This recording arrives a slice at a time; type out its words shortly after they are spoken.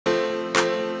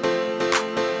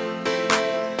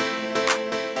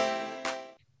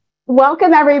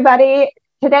Welcome, everybody.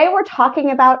 Today, we're talking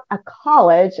about a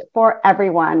college for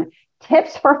everyone.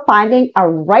 Tips for finding a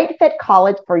right fit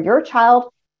college for your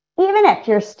child, even if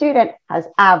your student has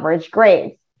average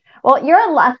grades. Well,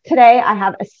 you're lucky today. I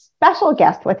have a special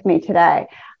guest with me today,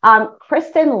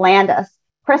 Kristin Landis.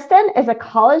 Kristin is a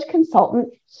college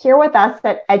consultant here with us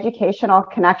at Educational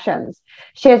Connections.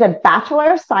 She has a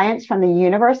Bachelor of Science from the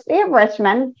University of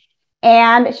Richmond,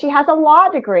 and she has a law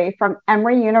degree from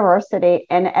Emory University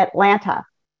in Atlanta.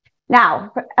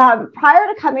 Now,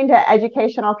 prior to coming to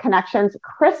Educational Connections,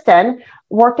 Kristin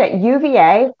worked at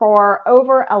UVA for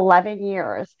over 11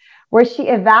 years, where she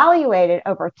evaluated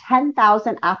over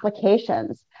 10,000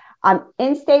 applications,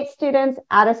 in-state students,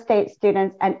 out-of-state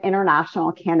students, and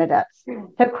international candidates.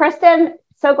 So Kristin,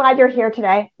 so glad you're here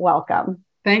today. Welcome.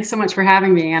 Thanks so much for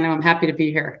having me, Anna. I'm happy to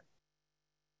be here.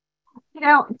 You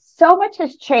know, so much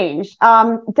has changed.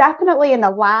 Definitely in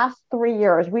the last 3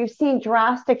 years, we've seen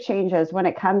drastic changes when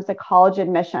it comes to college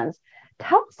admissions.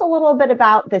 Tell us a little bit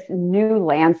about this new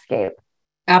landscape.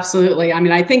 Absolutely. I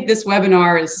mean, I think this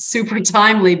webinar is super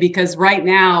timely because right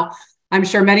now, I'm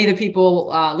sure many of the people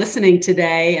listening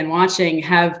today and watching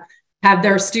have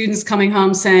their students coming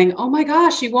home saying, oh my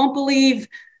gosh, you won't believe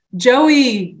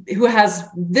Joey, who has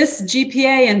this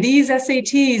GPA and these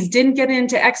SATs, didn't get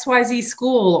into XYZ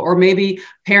school. Or maybe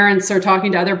parents are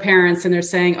talking to other parents and they're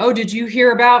saying, oh, did you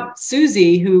hear about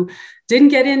Susie, who didn't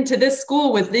get into this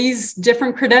school with these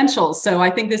different credentials? So I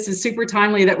think this is super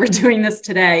timely that we're doing this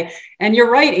today. And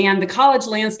you're right, Ann, the college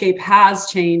landscape has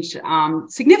changed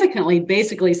significantly,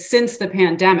 basically, since the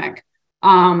pandemic.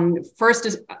 First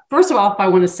of all, I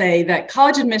want to say that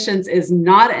college admissions is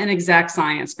not an exact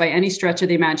science by any stretch of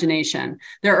the imagination.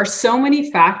 There are so many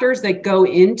factors that go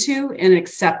into an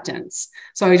acceptance.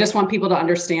 So I just want people to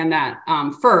understand that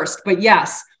first. But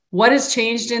yes, what has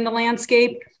changed in the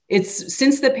landscape? It's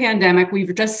since the pandemic,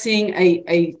 we've just seen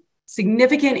a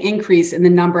significant increase in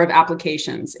the number of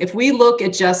applications. If we look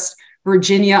at just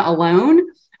Virginia alone,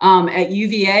 at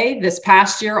UVA this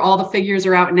past year, all the figures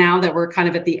are out now that we're kind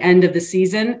of at the end of the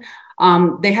season.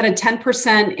 They had a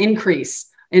 10% increase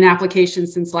in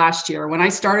applications since last year. When I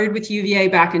started with UVA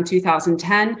back in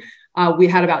 2010, we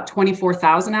had about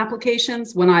 24,000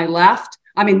 applications. When I left,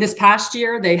 this past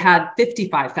year, they had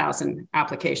 55,000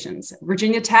 applications.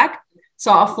 Virginia Tech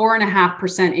saw a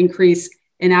 4.5% increase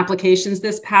in applications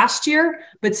this past year,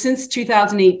 but since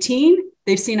 2018,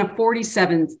 they've seen a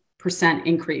 47%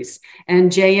 increase.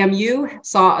 And JMU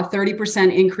saw a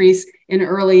 30% increase in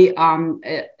early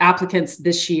applicants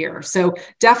this year. So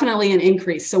definitely an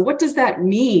increase. So what does that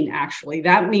mean, actually?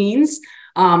 That means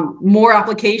more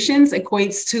applications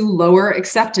equates to lower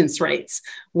acceptance rates,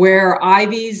 where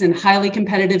Ivies and highly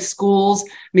competitive schools,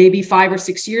 maybe 5 or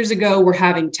 6 years ago, were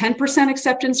having 10%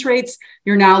 acceptance rates.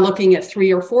 You're now looking at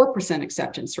 3 or 4%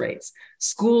 acceptance rates.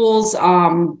 Schools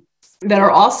that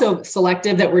are also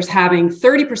selective, that we're having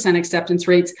 30% acceptance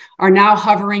rates, are now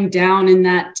hovering down in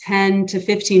that 10 to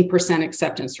 15%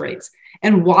 acceptance rates.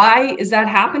 And why is that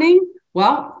happening?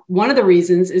 Well, one of the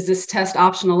reasons is this test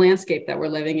optional landscape that we're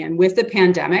living in. With the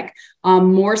pandemic,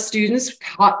 more students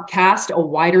cast a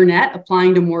wider net,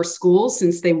 applying to more schools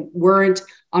since they weren't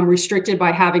restricted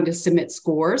by having to submit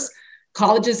scores.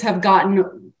 Colleges have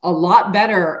gotten a lot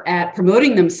better at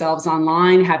promoting themselves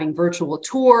online, having virtual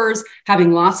tours,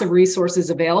 having lots of resources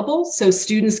available, so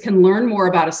students can learn more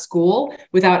about a school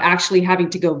without actually having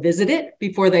to go visit it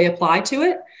before they apply to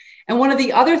it. And one of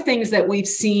the other things that we've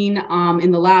seen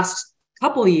in the last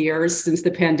couple of years since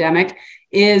the pandemic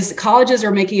is colleges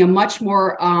are making a much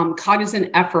more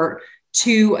cognizant effort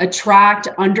to attract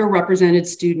underrepresented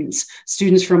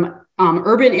students from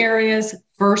urban areas,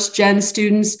 first-gen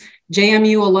students.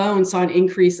 JMU alone saw an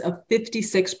increase of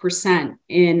 56%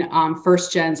 in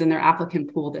first gens in their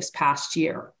applicant pool this past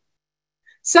year.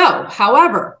 So,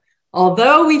 however,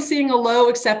 although we're seeing a low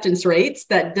acceptance rates,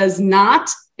 that does not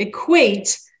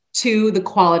equate to the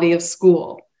quality of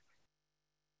school.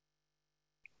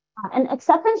 And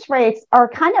acceptance rates are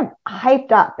kind of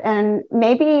hyped up, and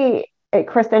maybe,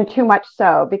 Kristin, too much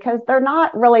so, because they're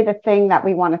not really the thing that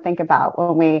we want to think about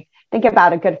when we think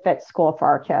about a good fit school for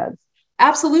our kids.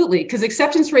 Absolutely, because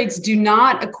acceptance rates do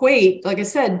not equate, like I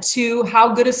said, to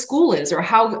how good a school is or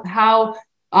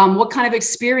what kind of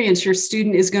experience your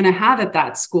student is going to have at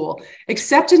that school.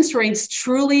 Acceptance rates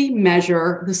truly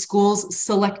measure the school's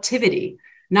selectivity,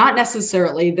 not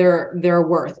necessarily their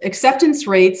worth. Acceptance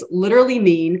rates literally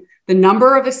mean the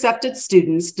number of accepted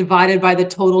students divided by the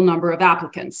total number of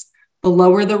applicants. The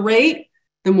lower the rate,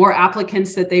 the more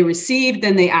applicants that they receive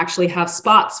than they actually have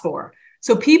spots for.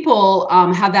 So people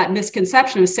have that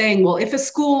misconception of saying, well, if a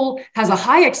school has a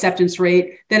high acceptance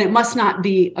rate, then it must not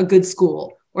be a good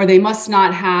school. or they must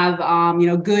not have,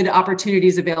 good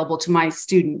opportunities available to my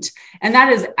student. And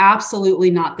that is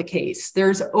absolutely not the case.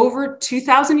 There's over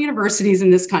 2,000 universities in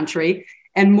this country,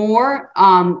 and more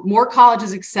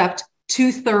colleges accept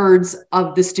 2/3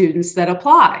 of the students that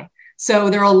apply. So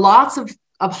there are lots of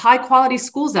high quality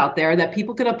schools out there that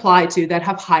people can apply to that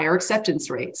have higher acceptance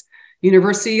rates.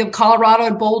 University of Colorado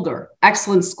at Boulder,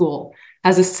 excellent school,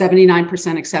 has a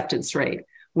 79% acceptance rate.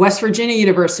 West Virginia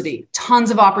University, tons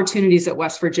of opportunities at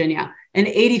West Virginia, an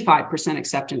 85%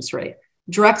 acceptance rate.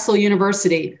 Drexel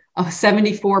University, a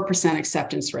 74%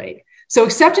 acceptance rate. So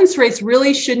acceptance rates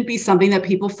really shouldn't be something that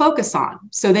people focus on.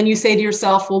 So then you say to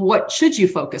yourself, well, what should you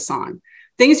focus on?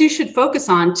 Things you should focus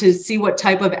on to see what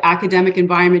type of academic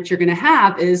environment you're going to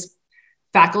have is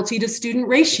faculty to student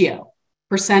ratio,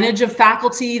 percentage of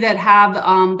faculty that have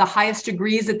the highest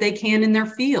degrees that they can in their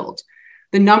field,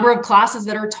 the number of classes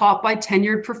that are taught by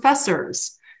tenured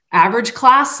professors, average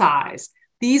class size.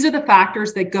 These are the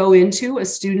factors that go into a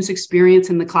student's experience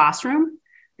in the classroom.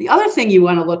 The other thing you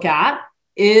want to look at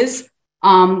is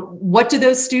what do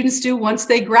those students do once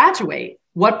they graduate?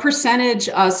 What percentage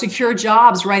secure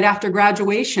jobs right after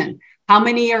graduation? How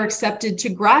many are accepted to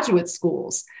graduate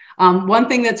schools? One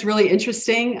thing that's really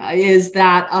interesting is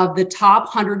that of the top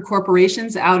 100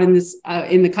 corporations out in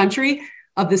the country,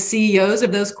 of the CEOs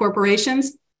of those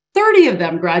corporations, 30 of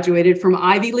them graduated from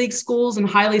Ivy League schools and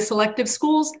highly selective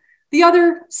schools. The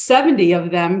other 70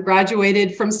 of them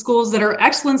graduated from schools that are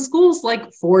excellent schools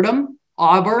like Fordham,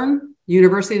 Auburn,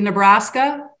 University of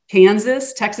Nebraska,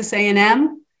 Kansas, Texas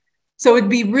A&M. So it'd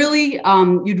be really,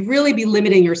 you'd really be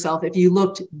limiting yourself if you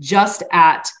looked just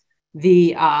at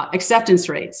the acceptance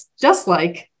rates, just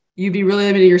like you'd be really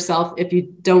limiting yourself if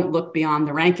you don't look beyond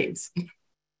the rankings.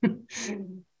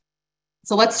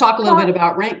 So let's talk a little bit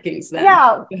about rankings then.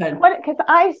 Yeah, because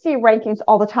I see rankings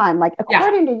all the time, like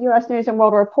according to U.S. News and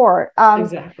World Report.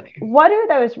 Exactly. What do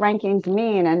those rankings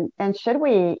mean, and should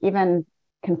we even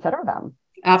consider them?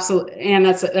 Absolutely. And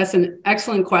that's an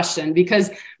excellent question,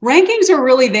 because rankings are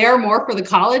really there more for the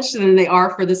college than they are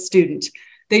for the student.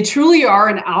 They truly are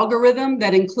an algorithm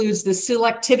that includes the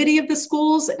selectivity of the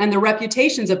schools and the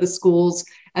reputations of the schools,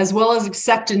 as well as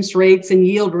acceptance rates and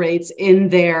yield rates in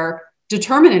their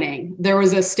determining. There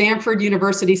was a Stanford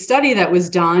University study that was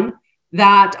done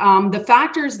that the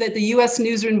factors that the U.S.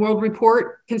 News and World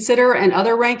Report consider and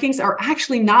other rankings are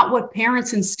actually not what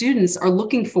parents and students are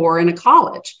looking for in a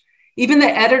college. Even the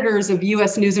editors of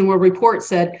U.S. News and World Report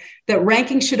said that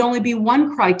ranking should only be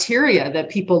one criteria that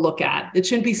people look at. It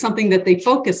shouldn't be something that they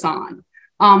focus on.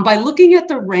 By looking at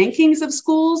the rankings of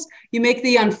schools, you make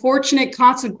the unfortunate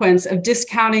consequence of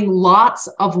discounting lots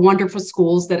of wonderful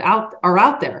schools that are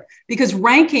out there, because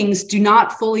rankings do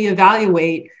not fully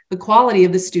evaluate the quality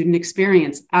of the student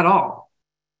experience at all.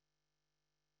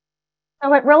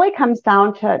 So it really comes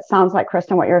down to, it sounds like,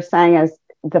 Kristin, what you're saying is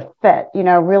the fit,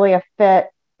 really a fit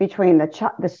between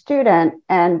the student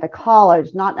and the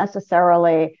college, not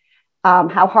necessarily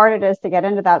how hard it is to get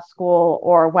into that school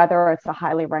or whether it's a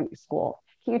highly ranked school.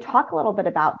 Can you talk a little bit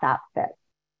about that fit?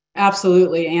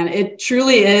 Absolutely. And it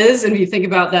truly is. And if you think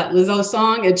about that Lizzo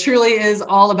song, it truly is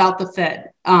all about the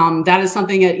fit. That is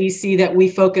something at EC that we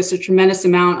focus a tremendous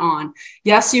amount on.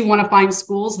 Yes, you want to find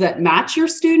schools that match your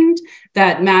student,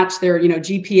 that match their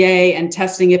GPA and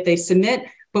testing if they submit.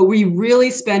 But we really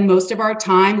spend most of our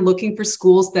time looking for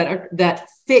schools that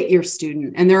fit your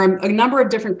student. And there are a number of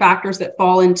different factors that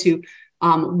fall into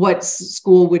what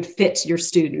school would fit your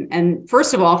student. And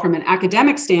first of all, from an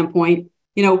academic standpoint,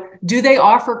 do they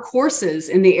offer courses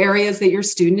in the areas that your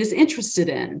student is interested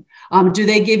in? Do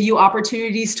they give you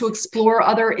opportunities to explore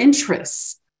other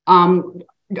interests?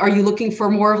 Are you looking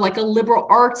for more of like a liberal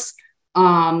arts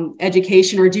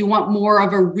education, or do you want more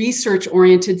of a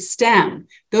research-oriented STEM?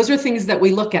 Those are things that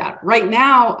we look at. Right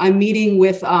now, I'm meeting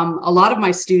with a lot of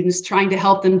my students, trying to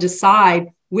help them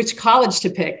decide which college to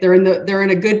pick. They're in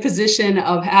a good position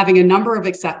of having a number of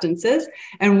acceptances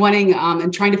and wanting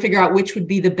and trying to figure out which would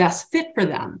be the best fit for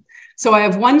them. So I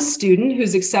have one student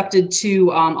who's accepted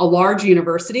to a large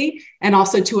university and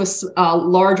also to a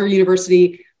larger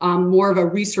university, more of a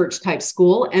research type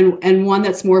school, and one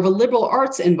that's more of a liberal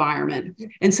arts environment.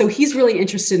 And so he's really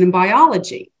interested in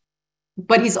biology,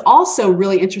 but he's also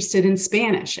really interested in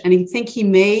Spanish, and he think he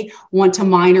may want to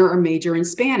minor or major in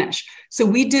Spanish. So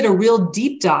we did a real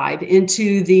deep dive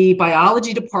into the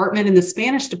biology department and the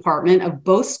Spanish department of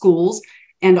both schools,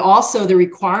 and also the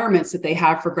requirements that they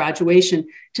have for graduation,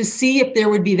 to see if there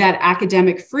would be that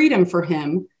academic freedom for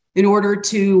him in order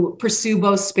to pursue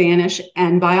both Spanish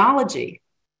and biology.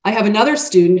 I have another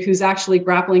student who's actually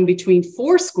grappling between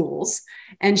 4 schools,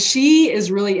 and she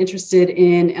is really interested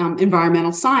in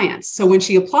environmental science. So when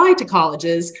she applied to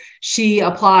colleges, she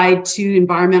applied to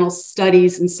environmental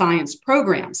studies and science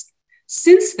programs.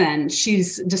 Since then,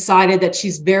 she's decided that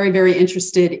she's very, very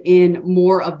interested in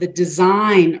more of the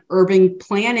design, urban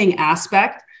planning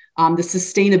aspect, the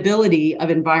sustainability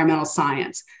of environmental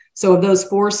science. So of those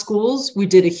 4 schools, we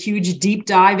did a huge deep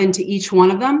dive into each one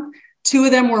of them. 2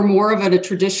 of them were more of a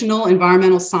traditional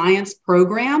environmental science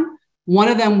program. One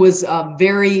of them was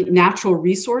very natural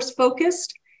resource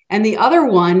focused. And the other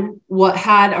one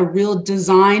had a real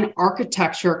design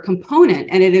architecture component.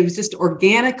 And it was just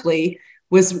organically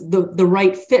was the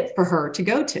right fit for her to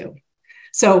go to.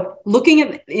 So looking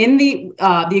at in the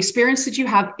experience that you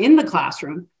have in the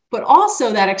classroom, but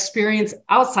also that experience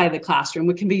outside the classroom,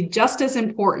 which can be just as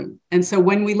important. And so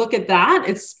when we look at that,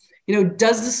 it's,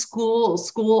 does the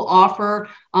school offer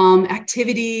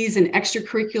activities and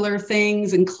extracurricular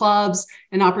things and clubs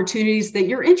and opportunities that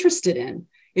you're interested in?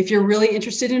 If you're really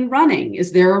interested in running,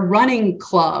 is there a running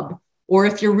club? Or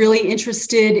if you're really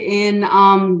interested in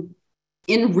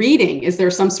reading, is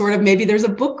there some sort of, maybe there's a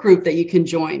book group that you can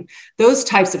join? Those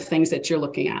types of things that you're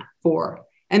looking at for.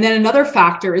 And then another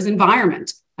factor is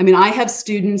environment. I mean, I have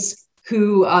students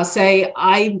who say,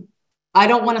 I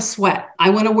don't want to sweat.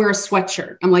 I want to wear a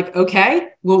sweatshirt. I'm like, okay,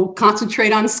 we'll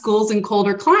concentrate on schools in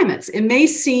colder climates. It may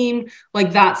seem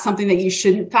like that's something that you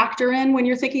shouldn't factor in when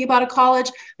you're thinking about a college,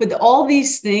 but all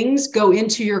these things go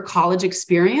into your college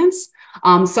experience.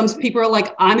 Some people are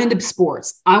like, I'm into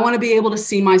sports. I want to be able to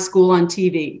see my school on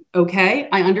TV. Okay,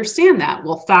 I understand that.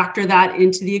 We'll factor that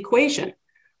into the equation.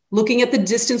 Looking at the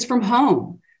distance from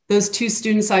home. Those 2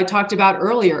 students I talked about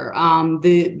earlier,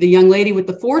 the young lady with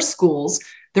the 4 schools,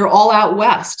 they're all out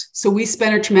west. So we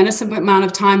spent a tremendous amount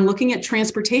of time looking at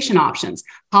transportation options.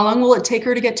 How long will it take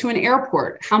her to get to an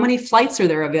airport? How many flights are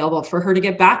there available for her to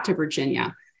get back to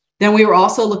Virginia? Then we were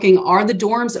also looking, are the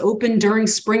dorms open during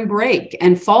spring break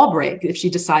and fall break if she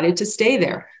decided to stay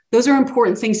there? Those are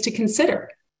important things to consider.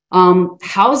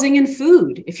 Housing and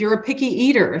food, if you're a picky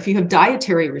eater, if you have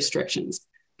dietary restrictions.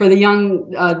 For the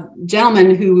young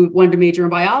gentleman who wanted to major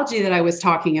in biology that I was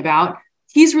talking about,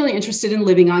 he's really interested in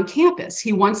living on campus.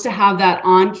 He wants to have that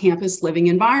on-campus living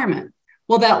environment.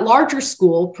 Well, that larger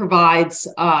school provides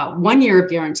 1 year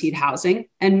of guaranteed housing,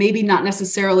 and maybe not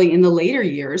necessarily in the later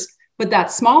years, but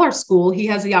that smaller school, he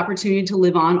has the opportunity to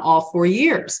live on all 4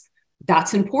 years.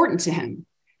 That's important to him.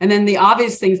 And then the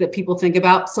obvious things that people think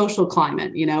about, social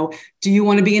climate, do you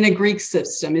want to be in a Greek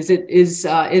system? Is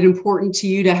it important to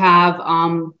you to have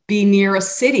be near a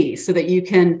city so that you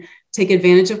can take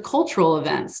advantage of cultural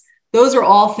events? Those are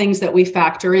all things that we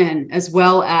factor in, as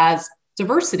well as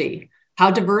diversity.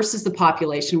 How diverse is the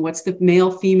population? What's the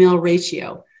male-female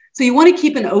ratio? So you want to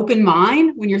keep an open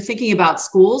mind when you're thinking about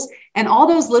schools, and all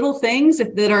those little things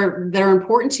that are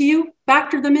important to you,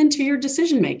 factor them into your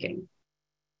decision-making.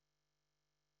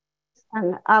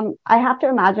 And I have to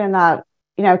imagine that,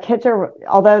 kids are,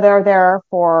 although they're there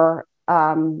for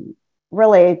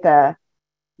really the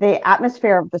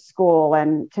atmosphere of the school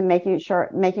and to making sure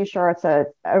it's a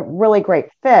really great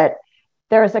fit,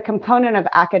 there's a component of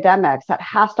academics that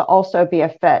has to also be a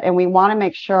fit. And we want to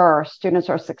make sure students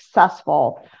are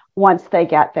successful once they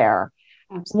get there.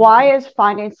 Absolutely. Why is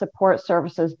finding support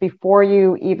services before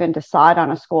you even decide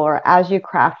on a school or as you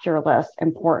craft your list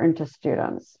important to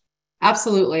students?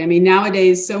 Absolutely. I mean,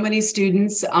 nowadays, so many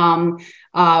students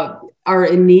are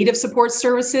in need of support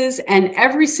services, and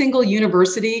every single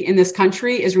university in this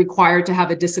country is required to have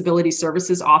a disability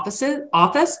services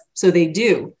office. So they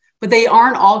do, but they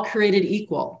aren't all created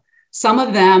equal. Some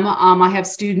of them, I have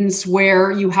students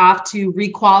where you have to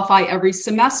requalify every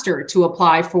semester to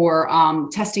apply for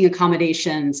testing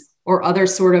accommodations or other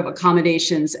sort of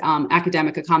accommodations,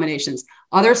 academic accommodations.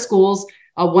 Other schools,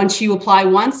 once you apply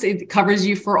once, it covers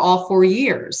you for all 4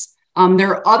 years. There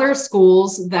are other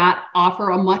schools that offer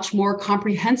a much more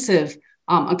comprehensive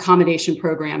accommodation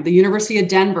program. The University of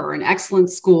Denver, an excellent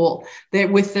school,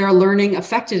 that with their learning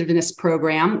effectiveness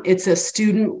program, it's a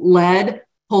student-led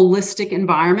holistic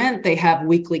environment. They have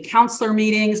weekly counselor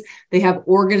meetings, they have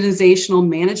organizational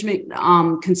management,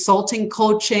 consulting,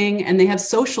 coaching, and they have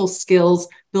social skills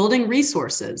building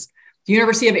resources. The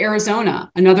University of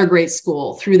Arizona, another great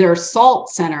school, through their SALT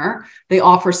Center, they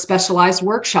offer specialized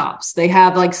workshops. They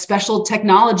have like special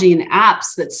technology and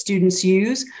apps that students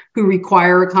use who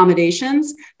require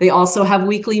accommodations. They also have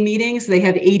weekly meetings. They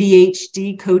have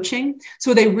ADHD coaching.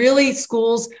 So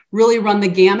schools really run the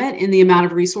gamut in the amount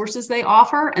of resources they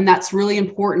offer. And that's really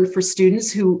important for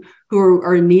students who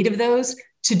are in need of those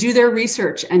to do their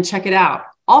research and check it out.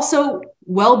 Also,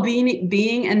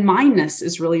 well-being and mindness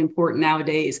is really important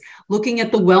nowadays. Looking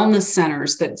at the wellness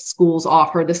centers that schools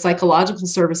offer, the psychological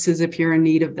services if you're in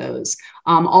need of those.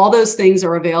 All those things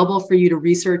are available for you to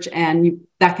research, and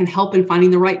that can help in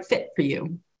finding the right fit for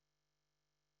you.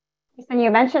 And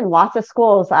you mentioned lots of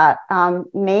schools that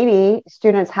maybe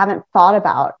students haven't thought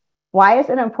about. Why is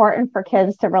it important for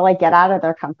kids to really get out of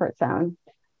their comfort zone?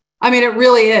 I mean, it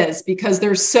really is, because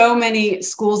there's so many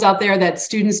schools out there that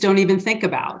students don't even think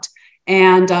about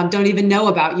and don't even know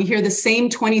about. You hear the same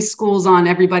 20 schools on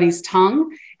everybody's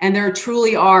tongue, and there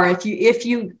truly are. If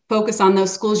you focus on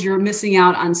those schools, you're missing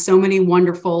out on so many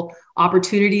wonderful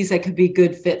opportunities that could be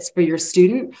good fits for your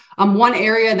student. One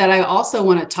area that I also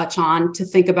want to touch on to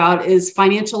think about is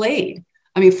financial aid.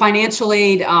 I mean, financial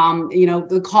aid,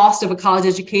 the cost of a college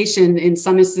education in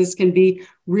some instances can be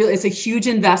really, it's a huge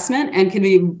investment and can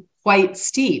be quite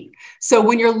steep. So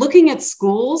when you're looking at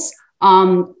schools,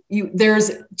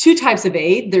 there's two types of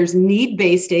aid. There's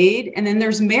need-based aid, and then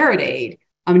there's merit aid.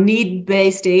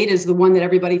 Need-based aid is the one that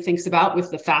everybody thinks about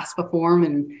with the FAFSA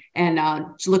form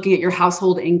and looking at your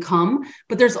household income.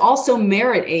 But there's also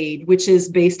merit aid, which is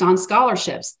based on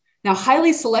scholarships. Now,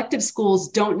 highly selective schools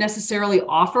don't necessarily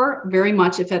offer very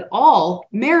much, if at all,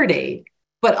 merit aid,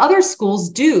 but other schools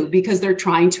do, because they're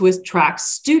trying to attract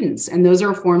students, and those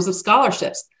are forms of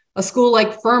scholarships. A school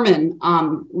like Furman,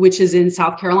 which is in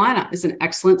South Carolina, is an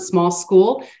excellent small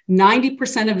school.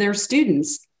 90% of their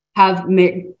students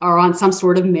are on some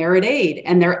sort of merit aid,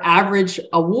 and their average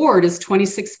award is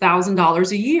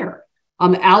 $26,000 a year.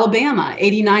 Alabama,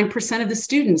 89% of the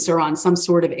students are on some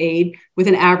sort of aid with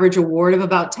an average award of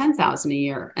about $10,000 a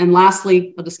year. And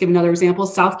lastly, I'll just give another example,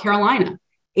 South Carolina,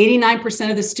 89%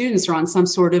 of the students are on some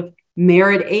sort of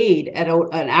merit aid at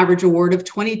an average award of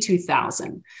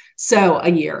 $22,000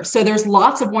 a year. So there's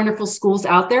lots of wonderful schools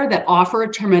out there that offer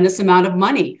a tremendous amount of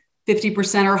money.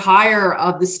 50% or higher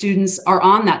of the students are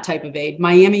on that type of aid.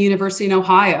 Miami University in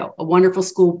Ohio, a wonderful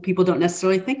school people don't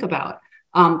necessarily think about.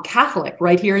 Catholic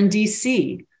right here in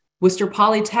DC, Worcester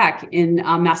Polytech in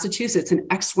Massachusetts, an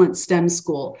excellent STEM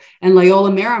school, and Loyola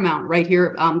Marymount right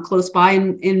here close by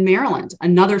in Maryland,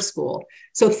 another school.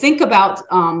 So think about,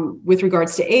 with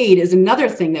regards to aid, is another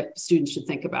thing that students should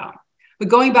think about. But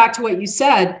going back to what you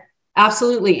said,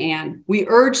 absolutely, Ann, we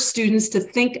urge students to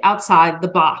think outside the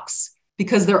box,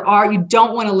 because you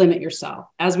don't want to limit yourself.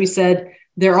 As we said,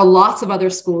 there are lots of other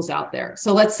schools out there.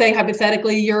 So let's say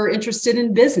hypothetically you're interested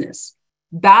in business.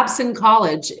 Babson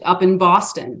College up in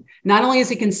Boston, not only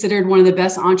is it considered one of the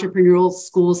best entrepreneurial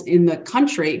schools in the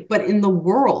country, but in the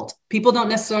world. People don't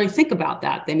necessarily think about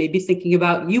that. They may be thinking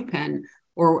about UPenn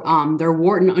or their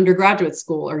Wharton undergraduate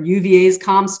school or UVA's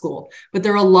comm school, but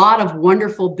there are a lot of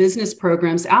wonderful business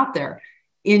programs out there.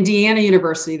 Indiana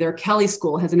University, their Kelly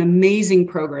School, has an amazing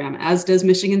program, as does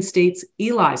Michigan State's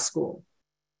Eli School.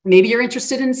 Maybe you're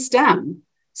interested in STEM.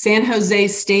 San Jose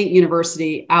State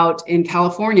University out in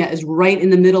California is right in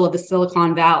the middle of the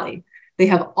Silicon Valley. They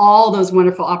have all those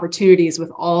wonderful opportunities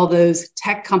with all those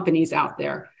tech companies out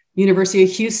there. University of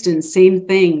Houston, same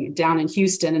thing down in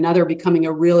Houston, another becoming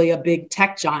a big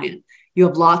tech giant. You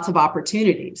have lots of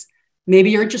opportunities.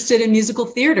 Maybe you're interested in musical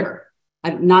theater.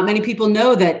 Not many people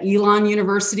know that Elon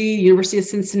University, University of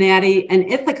Cincinnati,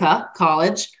 and Ithaca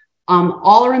College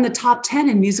all are in the top 10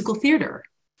 in musical theater.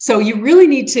 So you really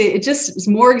need to, it just is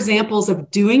more examples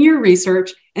of doing your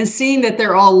research and seeing that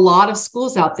there are a lot of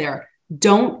schools out there.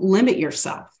 Don't limit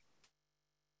yourself.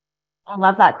 I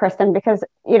love that, Kristin, because,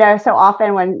 so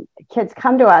often when kids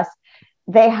come to us,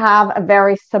 they have a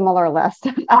very similar list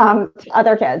to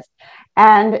other kids,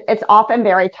 and it's often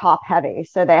very top heavy.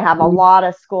 So they have a lot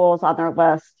of schools on their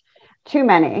list, too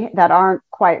many that aren't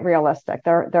quite realistic.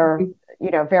 They're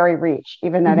very reach,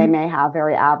 even though they may have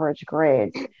very average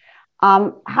grades.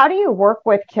 How do you work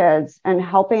with kids and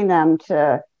helping them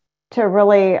to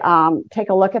really take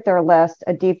a look at their list,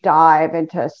 a deep dive, and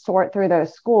to sort through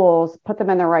those schools, put them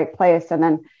in the right place, and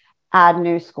then add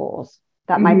new schools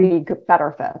that might be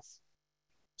better fits?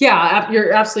 Yeah,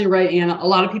 you're absolutely right, Anna. A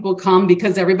lot of people come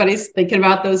because everybody's thinking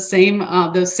about those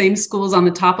same schools on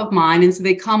the top of mind, and so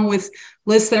they come with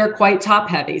lists that are quite top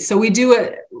heavy. So we do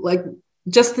it like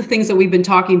just the things that we've been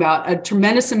talking about, a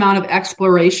tremendous amount of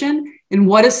exploration in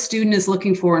what a student is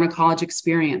looking for in a college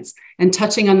experience, and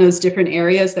touching on those different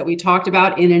areas that we talked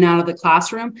about in and out of the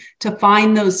classroom to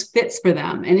find those fits for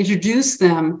them and introduce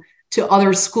them to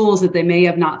other schools that they may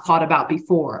have not thought about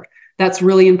before. That's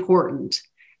really important.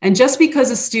 And just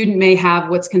because a student may have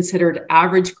what's considered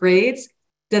average grades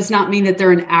does not mean that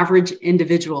they're an average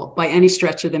individual by any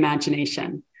stretch of the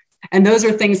imagination. And those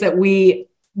are things that we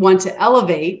want to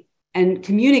elevate and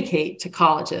communicate to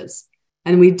colleges.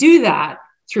 And we do that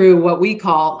through what we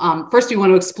call, first we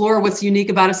want to explore what's unique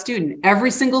about a student.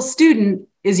 Every single student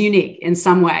is unique in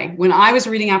some way. When I was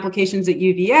reading applications at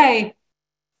UVA,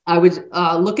 I would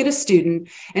look at a student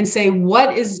and say,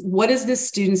 what is this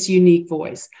student's unique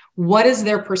voice? What is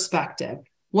their perspective?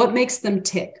 What makes them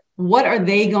tick? What are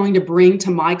they going to bring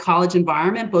to my college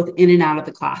environment, both in and out of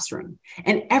the classroom?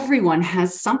 And everyone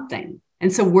has something.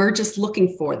 And so we're just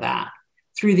looking for that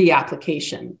through the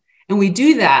application. And we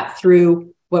do that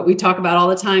through what we talk about all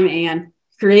the time, Ann,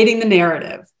 creating the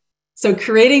narrative. So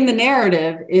creating the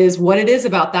narrative is what it is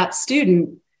about that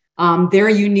student, their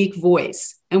unique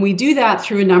voice. And we do that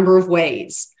through a number of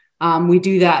ways. We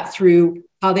do that through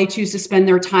how they choose to spend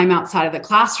their time outside of the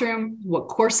classroom, what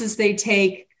courses they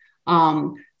take,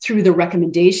 through the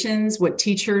recommendations, what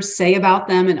teachers say about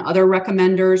them and other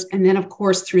recommenders, and then, of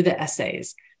course, through the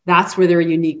essays. That's where their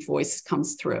unique voice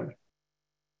comes through.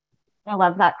 I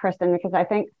love that, Kristin, because I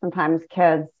think sometimes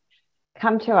kids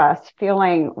come to us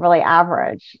feeling really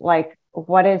average, like,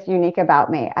 what is unique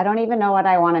about me? I don't even know what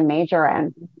I want to major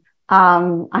in.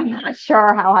 I'm not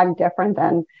sure how I'm different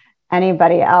than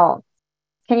anybody else.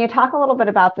 Can you talk a little bit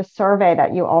about the survey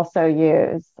that you also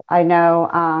use? I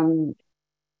know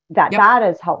that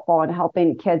is helpful in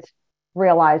helping kids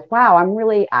realize, wow, I'm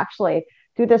really actually,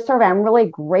 through this survey, I'm really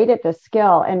great at this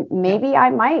skill, and maybe I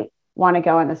might want to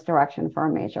go in this direction for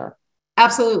a major.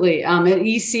 Absolutely. At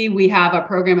EC, we have a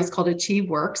program, it's called Achieve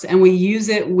Works, and we use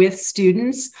it with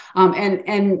students.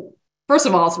 And first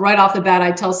of all, right off the bat,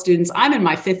 I tell students, I'm in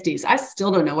my 50s. I still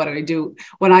don't know what I do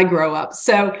when I grow up.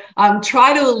 So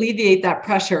try to alleviate that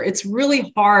pressure. It's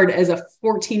really hard as a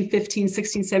 14, 15,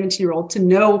 16, 17-year-old to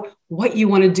know what you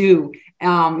want to do.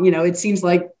 It seems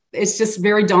like it's just a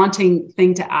very daunting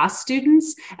thing to ask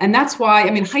students. And that's why,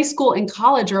 high school and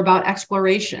college are about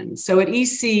exploration. So at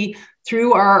EC,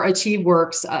 through our Achieve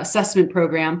Works assessment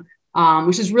program,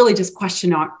 which is really just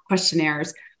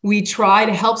questionnaires, we try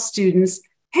to help students,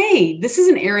 hey, this is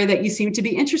an area that you seem to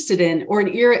be interested in, or an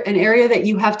area that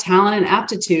you have talent and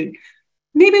aptitude.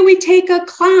 Maybe we take a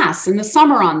class in the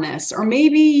summer on this, or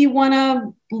maybe you want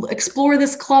to explore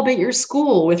this club at your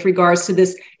school with regards to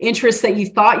this interest that you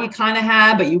thought you kind of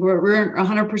had, but you weren't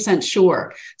 100%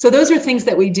 sure. So those are things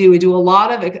that we do. We do a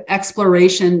lot of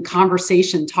exploration,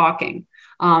 conversation, talking,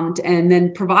 and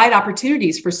then provide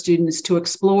opportunities for students to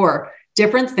explore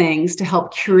different things to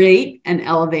help create and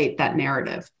elevate that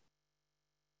narrative.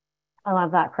 I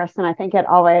love that, Kristin. I think it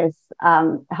always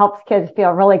helps kids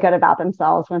feel really good about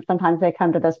themselves when sometimes they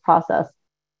come to this process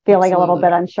feeling a little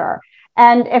bit unsure.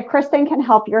 And if Kristin can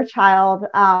help your child,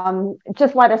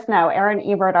 just let us know. Erin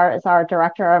Ebert is our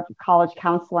director of college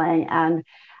counseling,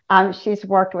 and she's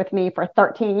worked with me for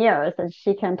 13 years, and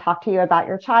she can talk to you about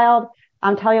your child,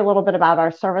 tell you a little bit about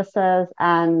our services,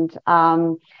 and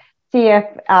see if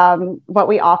what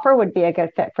we offer would be a good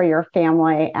fit for your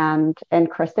family. And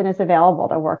Kristin is available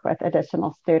to work with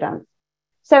additional students.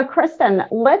 So Kristin,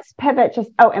 let's pivot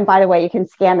and by the way, you can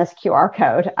scan this QR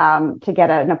code to get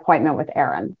an appointment with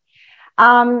Erin.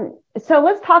 So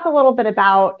let's talk a little bit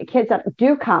about kids that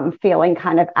do come feeling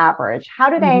kind of average. How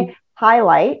do they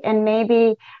highlight and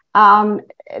maybe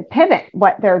pivot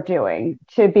what they're doing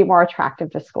to be more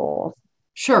attractive to schools?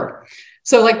 Sure.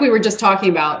 So like we were just talking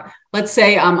about, let's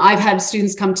say I've had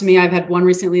students come to me. I've had one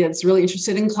recently that's really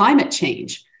interested in climate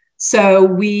change.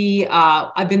 So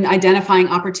I've been identifying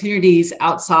opportunities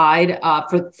outside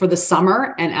for the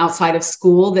summer and outside of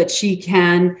school that she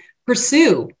can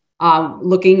pursue,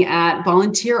 looking at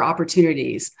volunteer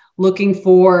opportunities, looking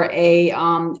for a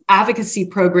advocacy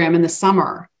program in the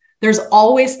summer. There's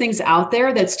always things out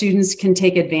there that students can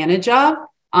take advantage of.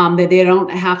 That they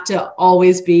don't have to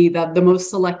always be the most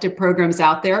selective programs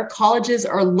out there. Colleges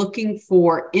are looking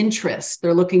for interest.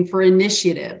 They're looking for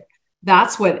initiative.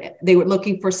 That's what they were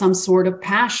looking for, some sort of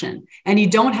passion. And you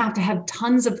don't have to have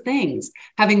tons of things.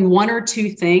 Having one or two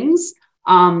things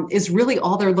is really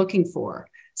all they're looking for.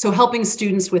 So helping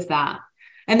students with that.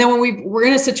 And then when we're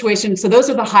in a situation, so those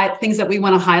are the things that we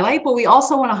want to highlight, but we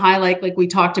also want to highlight, like we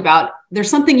talked about, there's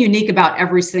something unique about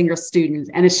every single student.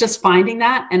 And it's just finding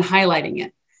that and highlighting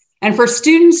it. And for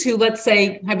students who, let's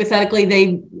say, hypothetically,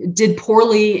 they did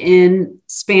poorly in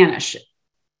Spanish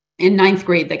in 9th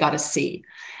grade, they got a C.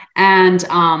 And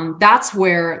that's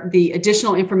where the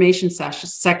additional information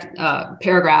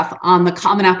paragraph on the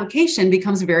common application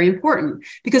becomes very important,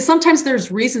 because sometimes there's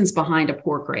reasons behind a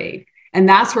poor grade. And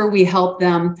that's where we help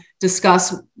them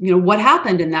discuss, what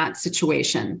happened in that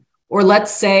situation. Or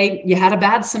let's say you had a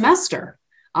bad semester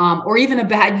or even a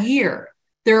bad year.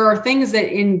 There are things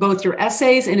that in both your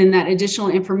essays and in that additional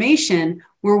information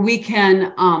where we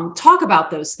can talk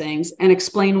about those things and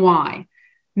explain why.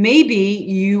 Maybe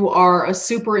you are a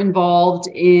super involved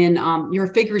in, you're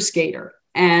a figure skater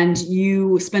and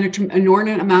you spend an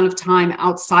inordinate amount of time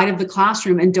outside of the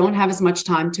classroom and don't have as much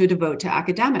time to devote to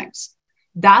academics.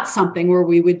 That's something where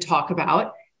we would talk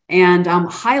about and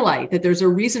highlight that there's a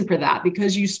reason for that.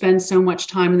 Because you spend so much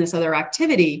time in this other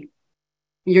activity,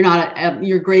 you're not,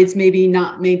 your grades maybe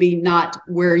not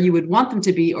where you would want them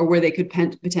to be or where they could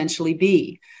potentially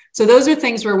be. So those are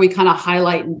things where we kind of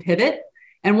highlight and pivot.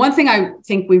 And one thing I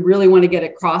think we really want to get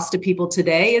across to people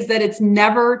today is that it's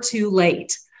never too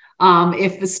late.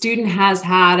 If a student has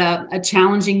had a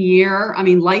challenging year, I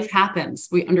mean, life happens.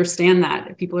 We understand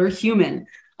that people are human.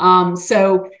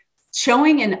 So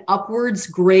showing an upwards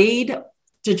grade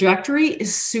trajectory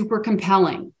is super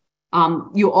compelling.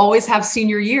 You always have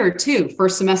senior year too,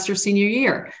 first semester, senior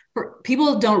year.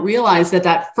 People don't realize that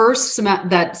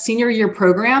that senior year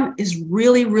program is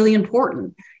really, really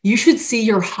important. You should see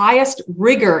your highest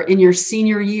rigor in your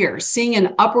senior year, seeing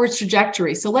an upwards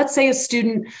trajectory. So let's say a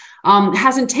student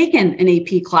hasn't taken an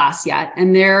AP class yet,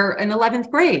 and they're in 11th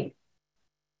grade.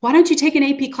 Why don't you take an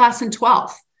AP class in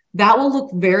 12th? That will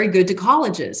look very good to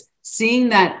colleges. Seeing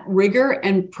that rigor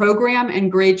and program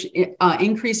and grade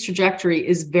increased trajectory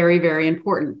is very, very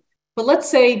important. But let's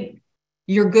say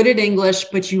you're good at English,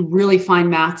 but you really find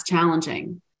math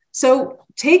challenging. So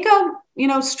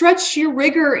stretch your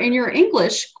rigor in your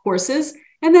English courses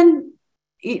and then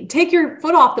take your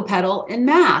foot off the pedal in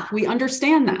math. We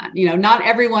understand that, not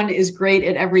everyone is great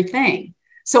at everything.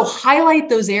 So highlight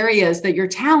those areas that you're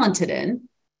talented in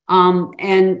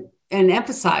and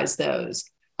emphasize those.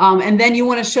 And then you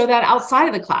want to show that outside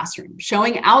of the classroom,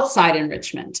 showing outside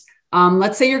enrichment.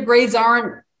 Let's say your grades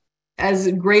aren't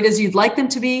as great as you'd like them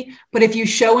to be, but if you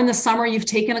show in the summer you've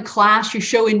taken a class, you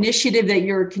show initiative that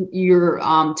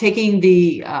you're taking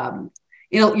the,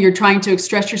 you're trying to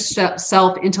express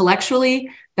yourself intellectually,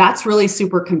 that's really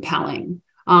super compelling.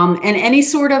 And any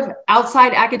sort of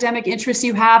outside academic interests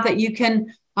you have that you can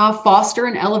foster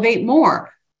and elevate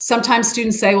more. Sometimes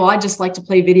students say, well, I just like to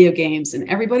play video games, and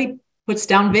everybody puts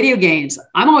down video games.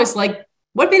 I'm always like,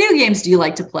 what video games do you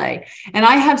like to play? And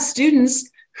I have students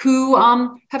who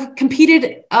have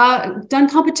competed, done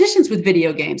competitions with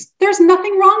video games. There's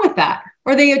nothing wrong with that.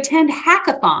 Or they attend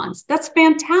hackathons. That's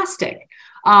fantastic.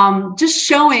 Just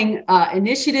showing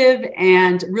initiative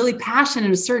and really passion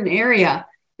in a certain area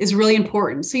is really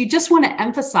important. So you just want to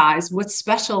emphasize what's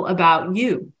special about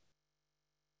you.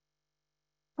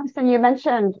 Kristin, you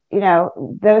mentioned,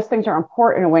 those things are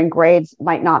important when grades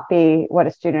might not be what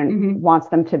a student wants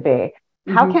them to be.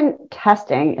 How can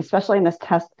testing, especially in this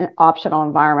test optional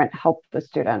environment, help the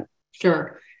student?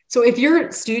 Sure. So if you're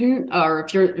a student, or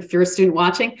if you're a student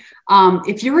watching,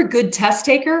 if you're a good test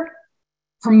taker,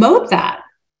 promote that.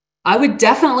 I would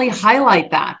definitely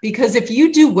highlight that, because if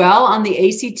you do well on the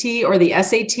ACT or the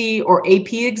SAT or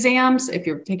AP exams, if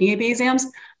you're taking AP exams,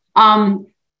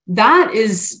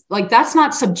 that's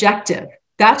not subjective.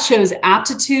 That shows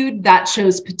aptitude, that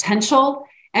shows potential.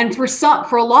 And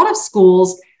for a lot of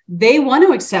schools, they want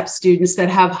to accept students that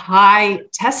have high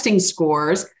testing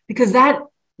scores, because that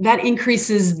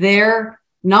increases their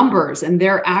numbers and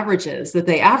their averages that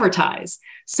they advertise.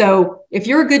 So if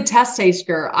you're a good test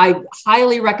taker, I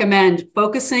highly recommend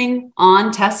focusing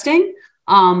on testing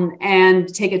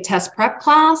and take a test prep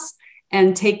class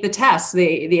and take the test,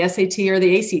 the SAT or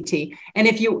the ACT. And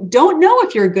if you don't know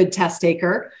if you're a good test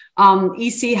taker,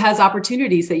 EC has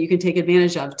opportunities that you can take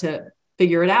advantage of to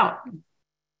figure it out.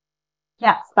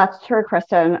 Yes, that's true,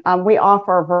 Kristin. We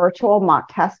offer virtual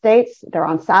mock test dates. They're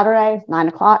on Saturdays, 9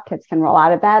 o'clock. Kids can roll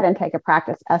out of bed and take a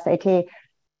practice SAT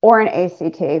or an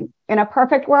ACT. In a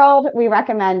perfect world, we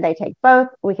recommend they take both.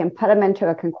 We can put them into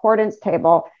a concordance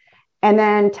table and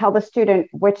then tell the student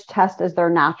which test is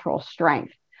their natural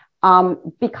strength.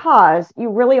 Because you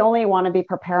really only want to be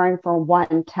preparing for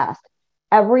one test.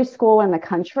 Every school in the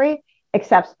country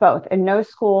accepts both, and no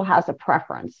school has a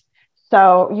preference.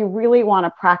 So you really want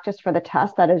to practice for the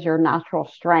test that is your natural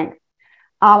strength.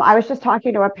 I was just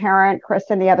talking to a parent,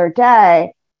 Kristin, the other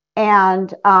day,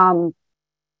 and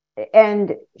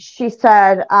she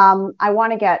said, I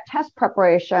want to get test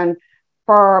preparation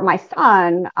for my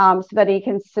son so that he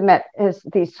can submit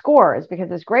these scores, because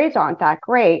his grades aren't that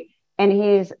great. And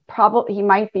he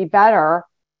might be better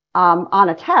on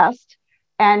a test,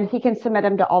 and he can submit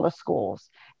him to all the schools.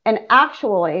 And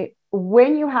actually,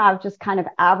 when you have just kind of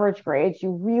average grades,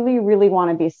 you really, really want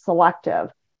to be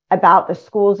selective about the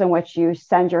schools in which you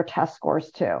send your test scores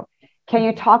to. Can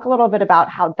you talk a little bit about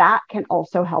how that can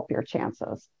also help your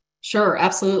chances? Sure,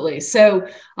 absolutely. So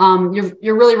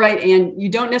you're really right, Ann. You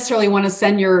don't necessarily want to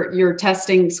send your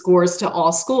testing scores to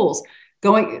all schools.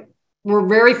 we're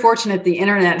very fortunate. The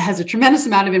internet has a tremendous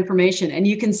amount of information, and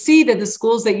you can see that the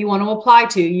schools that you want to apply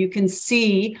to, you can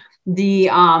see the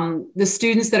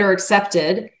students that are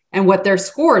accepted and what their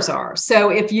scores are. So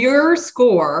if your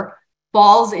score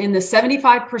falls in the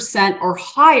 75% or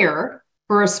higher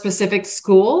for a specific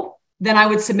school, then I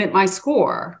would submit my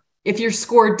score. If your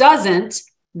score doesn't,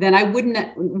 then I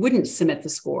wouldn't submit the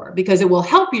score, because it will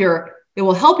help your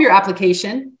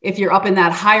application if you're up in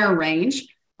that higher range.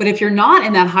 But if you're not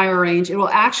in that higher range, it will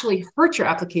actually hurt your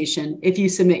application if you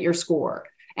submit your score.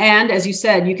 And as you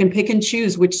said, you can pick and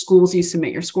choose which schools you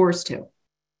submit your scores to.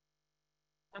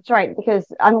 That's right, because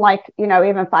unlike,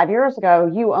 even 5 years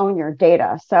ago, you own your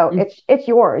data. So it's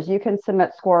yours. You can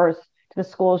submit scores to the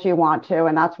schools you want to.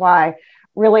 And that's why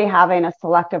really having a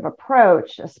selective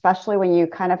approach, especially when you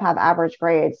kind of have average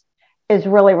grades, is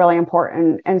really, really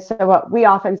important. And so what we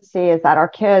often see is that our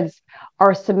kids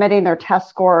are submitting their test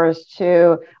scores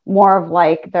to more of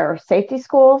like their safety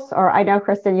schools, or I know,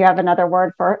 Kristin, you have another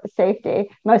word for safety,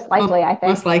 most likely, I think.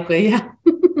 Most likely, yeah.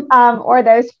 Or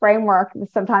those framework,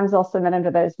 sometimes they'll submit into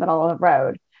those middle of the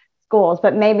road schools,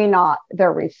 but maybe not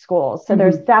their reach schools. So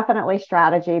there's definitely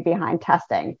strategy behind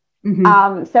testing.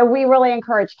 So we really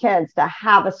encourage kids to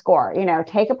have a score,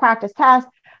 take a practice test.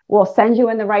 We'll send you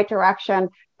in the right direction,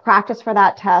 practice for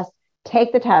that test,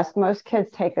 take the test. Most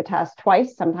kids take the test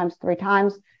twice, sometimes 3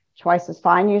 times. Twice is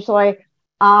fine usually.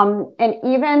 And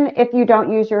even if you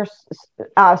don't use your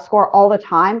score all the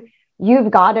time, you've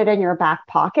got it in your back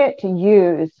pocket to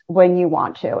use when you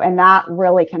want to. And that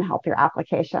really can help your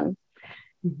application.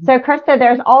 So, Kristin,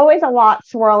 there's always a lot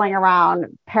swirling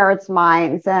around parents'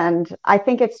 minds. And I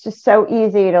think it's just so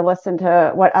easy to listen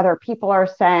to what other people are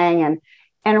saying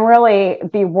and really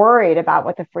be worried about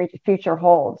what the future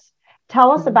holds.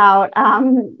 Tell us about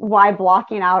why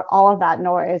blocking out all of that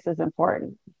noise is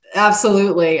important.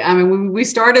 Absolutely. I mean, we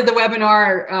started the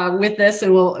webinar with this,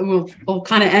 and we'll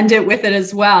kind of end it with it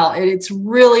as well. It's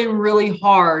really, really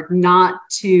hard not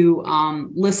to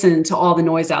listen to all the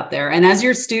noise out there. And as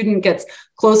your student gets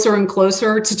closer and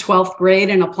closer to 12th grade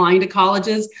and applying to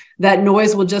colleges, that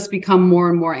noise will just become more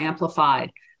and more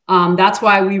amplified. That's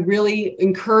why we really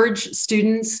encourage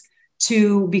students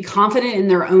to be confident in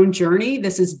their own journey.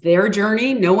 This is their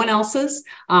journey, no one else's,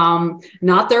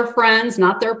 not their friends,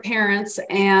 not their parents,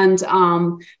 and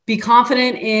be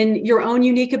confident in your own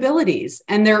unique abilities.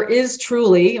 And there is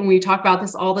truly, and we talk about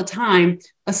this all the time,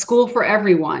 a school for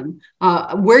everyone.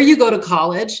 Where you go to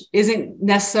college isn't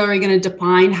necessarily going to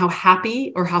define how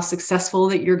happy or how successful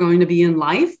that you're going to be in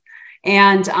life.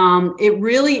 And it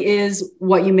really is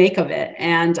what you make of it.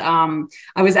 And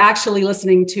I was actually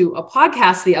listening to a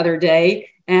podcast the other day,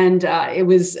 and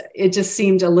it just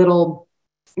seemed a little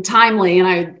timely. And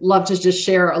I'd love to just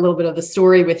share a little bit of the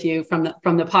story with you from the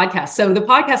podcast. So the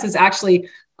podcast is actually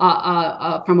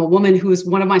from a woman who is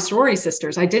one of my sorority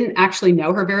sisters. I didn't actually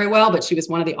know her very well, but she was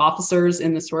one of the officers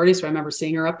in the sorority. So I remember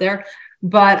seeing her up there.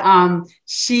 But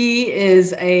she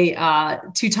is a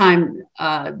 2-time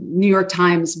New York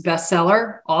Times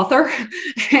bestseller author,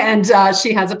 and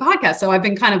she has a podcast. So I've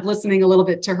been kind of listening a little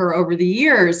bit to her over the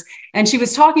years. And she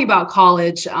was talking about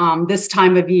college this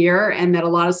time of year, and that a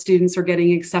lot of students are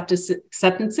getting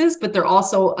acceptances, but they're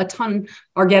also a ton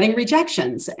are getting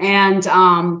rejections. And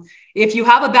if you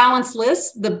have a balanced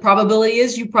list, the probability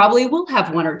is you probably will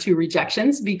have 1 or 2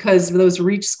 rejections, because those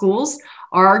reach schools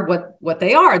are what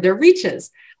they are, they're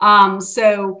reaches.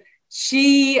 So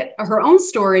her own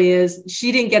story is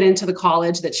she didn't get into the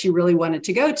college that she really wanted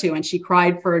to go to. And she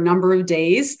cried for a number of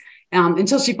days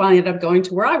until she finally ended up going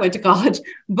to where I went to college.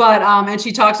 But, and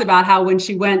she talks about how when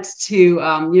she went to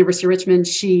University of Richmond,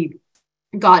 she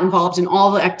got involved in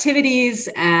all the activities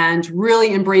and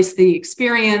really embraced the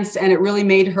experience. And it really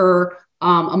made her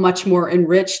a much more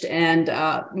enriched and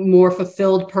more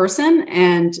fulfilled person,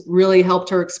 and really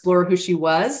helped her explore who she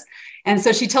was. And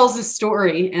so she tells this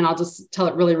story, and I'll just tell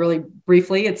it really, really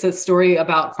briefly. It's a story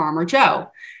about Farmer Joe.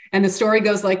 And the story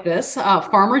goes like this.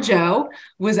 Farmer Joe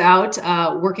was out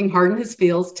working hard in his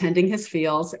fields, tending his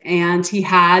fields, and he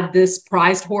had this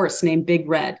prized horse named Big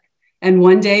Red. And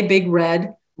one day, Big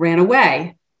Red ran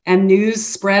away. And news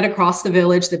spread across the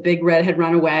village that Big Red had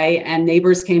run away, and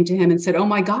neighbors came to him and said, "Oh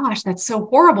my gosh, that's so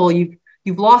horrible.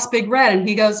 You've lost Big Red." And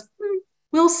he goes,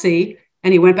 "We'll see."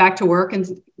 And he went back to work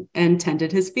and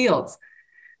tended his fields.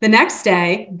 The next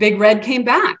day, Big Red came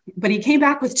back, but he came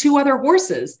back with 2 other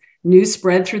horses. News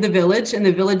spread through the village, and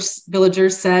the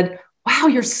villagers said, "Wow,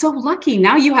 you're so lucky.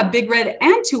 Now you have Big Red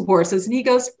and 2 horses." And he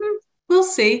goes, "We'll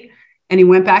see." And he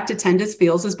went back to tend his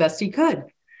fields as best he could.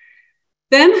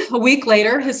 Then a week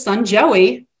later, his son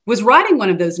Joey was riding one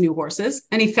of those new horses,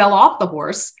 and he fell off the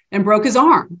horse and broke his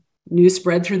arm. News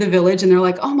spread through the village and they're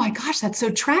like, oh my gosh, that's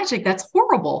so tragic. That's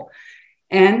horrible.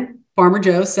 And Farmer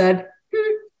Joe said,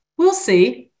 we'll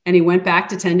see. And he went back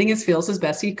to tending his fields as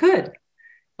best he could.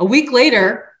 A week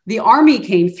later, the army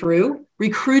came through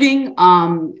recruiting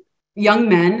young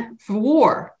men for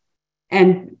war.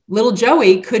 And little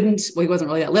Joey couldn't, well, he wasn't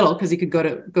really that little because he could go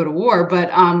to war, but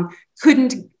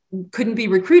couldn't be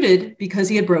recruited because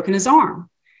he had broken his arm.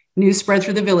 News spread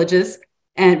through the villagers,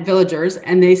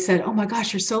 and they said, oh my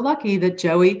gosh, you're so lucky that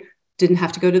Joey didn't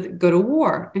have to go to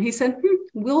war. And he said,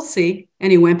 we'll see.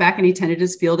 And he went back and he tended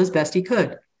his field as best he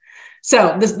could.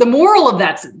 So the moral of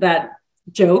that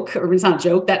joke, or it's not a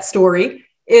joke, that story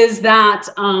is that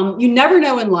you never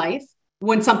know in life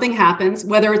when something happens,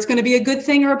 whether it's going to be a good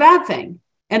thing or a bad thing.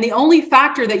 And the only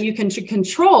factor that you can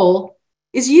control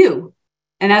is you.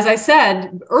 And as I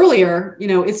said earlier,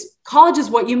 college is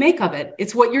what you make of it.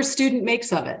 It's what your student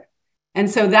makes of it. And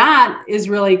so that is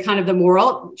really kind of the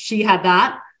moral. She had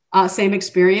that same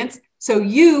experience. So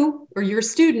you or your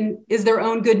student is their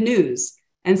own good news.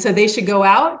 And so they should go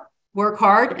out, work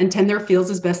hard, and tend their fields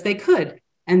as best they could.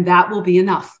 And that will be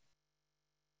enough.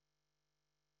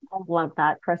 I love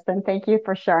that, Kristin. Thank you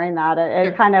for sharing that.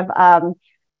 It kind of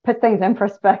puts things in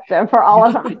perspective for all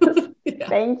of us. Yeah.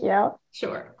 Thank you.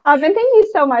 Sure. And thank you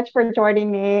so much for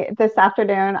joining me this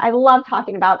afternoon. I love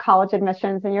talking about college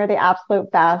admissions, and you're the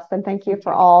absolute best. And thank you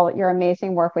for all your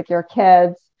amazing work with your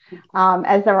kids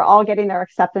as they're all getting their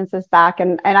acceptances back.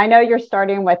 And I know you're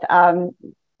starting with, I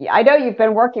know you've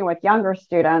been working with younger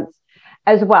students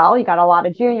as well. You got a lot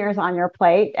of juniors on your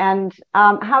plate. And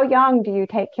how young do you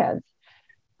take kids?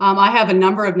 I have a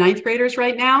number of ninth graders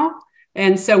right now.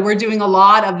 And so we're doing a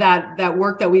lot of that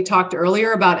work that we talked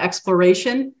earlier about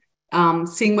exploration,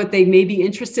 seeing what they may be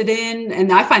interested in.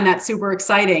 And I find that super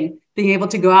exciting, being able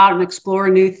to go out and explore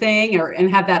a new thing and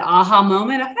have that aha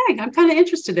moment of, hey, I'm kind of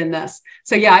interested in this.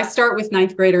 So yeah, I start with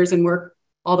ninth graders and work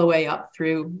all the way up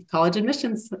through college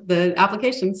admissions, the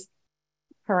applications.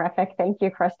 Terrific. Thank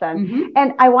you, Kristin.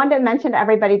 And I wanted to mention to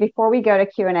everybody before we go to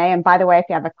Q&A, and by the way, if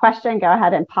you have a question, go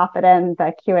ahead and pop it in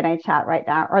the Q&A chat right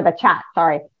now, or the chat,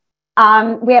 sorry.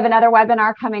 We have another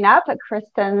webinar coming up.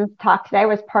 Kristin's talk today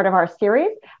was part of our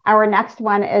series. Our next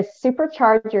one is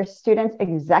Supercharge Your Students'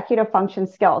 Executive Function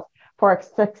Skills for a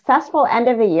successful end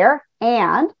of the year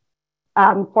and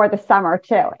for the summer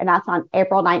too. And that's on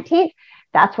April 19th.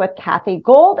 That's with Kathy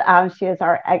Gould. She is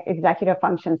our executive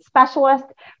function specialist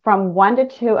from 1 to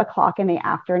 2 o'clock in the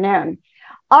afternoon.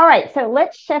 All right, so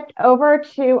let's shift over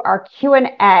to our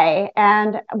Q&A.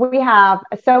 And we have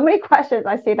so many questions.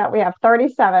 I see that we have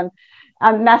 37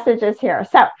 messages here.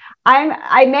 So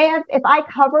I may have, if I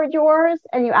covered yours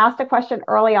and you asked a question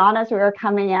early on as we were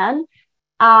coming in,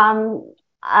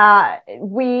 I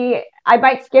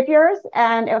might skip yours.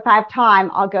 And if I have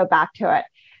time, I'll go back to it.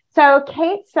 So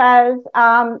Kate says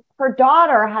her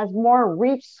daughter has more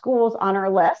reach schools on her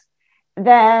list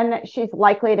than she's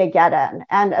likely to get in.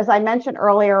 And as I mentioned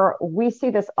earlier, we see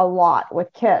this a lot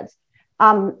with kids.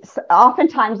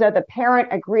 Oftentimes, though, the parent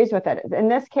agrees with it. In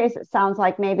this case, it sounds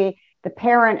like maybe the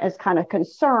parent is kind of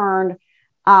concerned,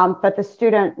 but the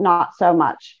student not so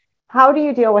much. How do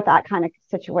you deal with that kind of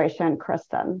situation,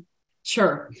 Kristin?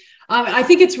 Sure. I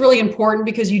think it's really important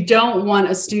because you don't want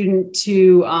a student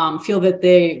to feel that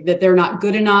they're not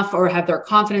good enough or have their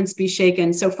confidence be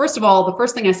shaken. So first of all, the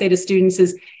first thing I say to students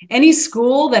is any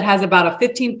school that has about a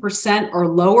 15% or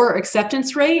lower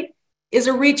acceptance rate is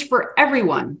a reach for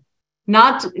everyone,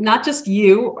 not just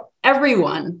you,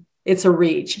 everyone. It's a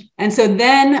reach. And so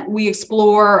then we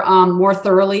explore more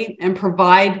thoroughly and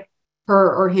provide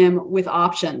her or him with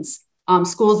options.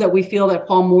 Schools that we feel that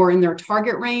fall more in their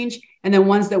target range, and then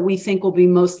ones that we think will be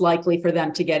most likely for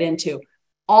them to get into.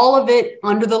 All of it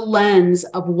under the lens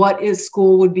of what is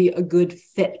school would be a good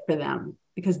fit for them,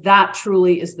 because that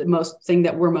truly is the most thing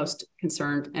that we're most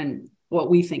concerned and what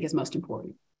we think is most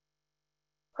important.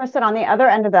 Kristin, on the other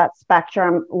end of that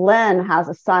spectrum, Lynn has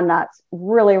a son that's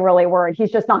really, really worried.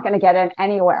 He's just not going to get in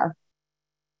anywhere.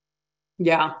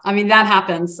 Yeah, I mean, that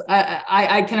happens.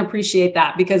 I can appreciate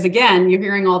that because, again, you're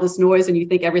hearing all this noise and you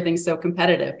think everything's so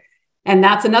competitive. And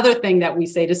that's another thing that we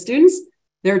say to students.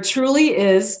 There truly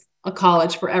is a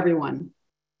college for everyone.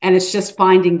 And it's just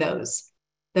finding those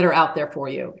that are out there for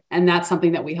you. And that's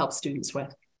something that we help students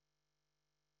with.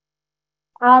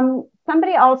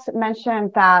 Somebody else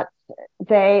mentioned that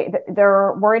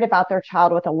they're worried about their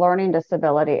child with a learning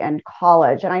disability in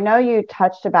college. And I know you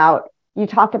talked about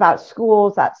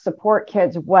schools that support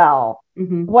kids well.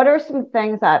 Mm-hmm. What are some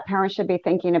things that parents should be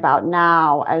thinking about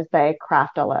now as they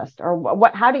craft a list?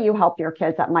 Or how do you help your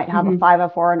kids that might have a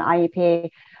 504, an IEP,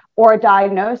 or a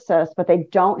diagnosis, but they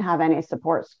don't have any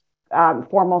support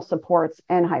formal supports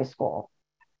in high school?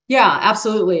 Yeah,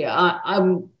 absolutely.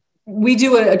 We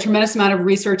do a tremendous amount of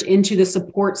research into the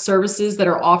support services that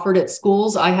are offered at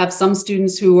schools. I have some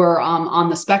students who are on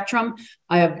the spectrum.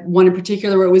 I have one in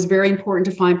particular where it was very important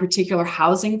to find particular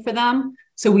housing for them.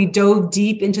 So we dove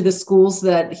deep into the schools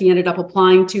that he ended up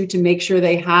applying to make sure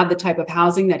they had the type of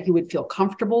housing that he would feel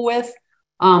comfortable with.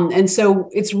 And so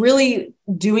it's really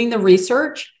doing the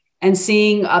research and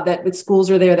seeing that the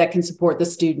schools are there that can support the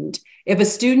student. If a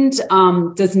student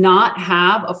does not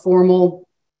have a formal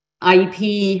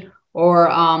IEP or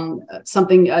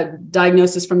a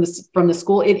diagnosis from the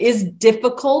school, it is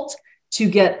difficult to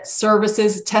get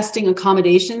services, testing,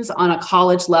 accommodations on a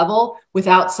college level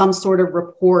without some sort of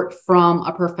report from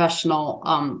a professional,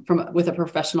 with a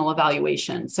professional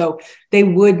evaluation. So they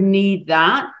would need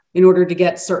that in order to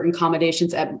get certain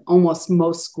accommodations at almost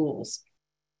most schools.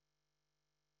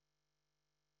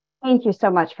 Thank you so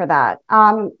much for that.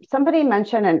 Somebody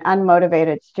mentioned an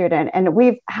unmotivated student, and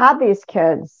we've had these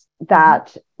kids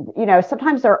that,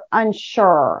 sometimes they're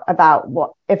unsure about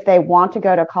if they want to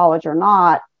go to college or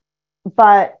not,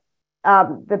 but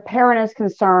the parent is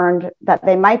concerned that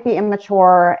they might be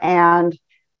immature, and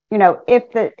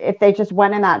if they just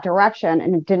went in that direction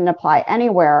and didn't apply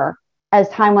anywhere, as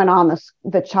time went on,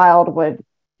 the child would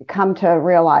come to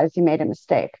realize he made a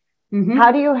mistake. Mm-hmm.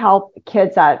 How do you help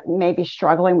kids that may be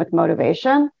struggling with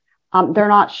motivation? They're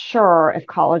not sure if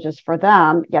college is for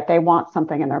them, yet they want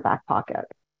something in their back pocket.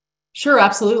 Sure,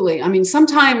 absolutely. I mean,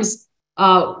 sometimes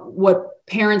what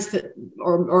parents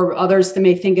or others that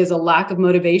may think is a lack of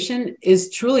motivation is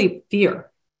truly fear.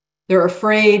 They're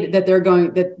afraid that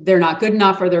they're not good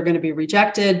enough, or they're going to be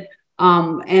rejected.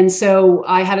 And so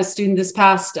I had a student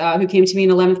who came to me in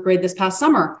 11th grade this past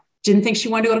summer, didn't think she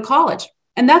wanted to go to college.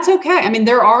 And that's okay. I mean,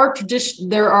 there are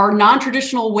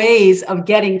non-traditional ways of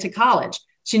getting to college.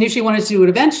 She knew she wanted to do it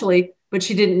eventually, but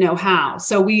she didn't know how.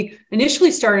 So we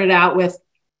initially started out with,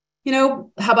 how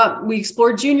about we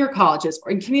explore junior colleges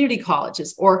or in community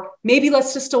colleges, or maybe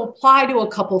let's just apply to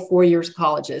a couple 4 years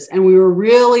colleges. And we were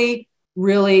really,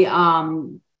 really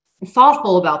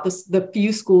thoughtful about the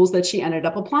few schools that she ended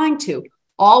up applying to,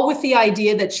 all with the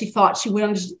idea that she thought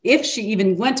if she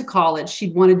even went to college,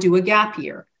 she'd want to do a gap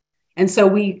year. And so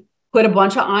we put a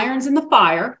bunch of irons in the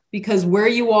fire, because where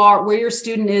your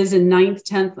student is in 9th,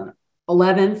 10th,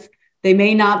 11th, they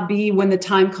may not be when the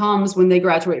time comes when they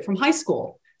graduate from high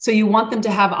school. So you want them to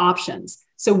have options.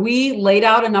 So we laid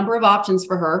out a number of options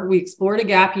for her. We explored a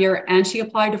gap year, and she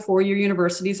applied to 4-year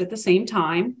universities at the same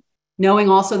time, knowing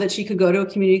also that she could go to a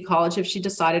community college if she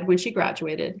decided when she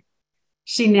graduated.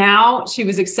 She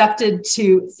was accepted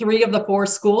to 3 of the 4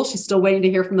 schools. She's still waiting to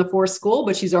hear from the 4th school,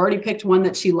 but she's already picked one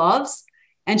that she loves,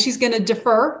 and she's going to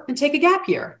defer and take a gap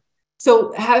year.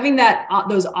 So having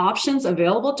those options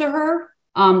available to her,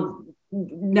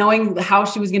 knowing how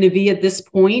she was going to be at this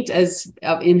point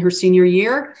in her senior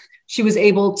year, she was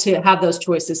able to have those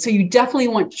choices. So you definitely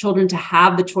want children to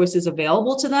have the choices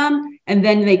available to them, and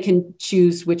then they can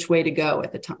choose which way to go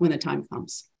when the time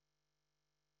comes.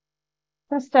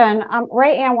 Kristin,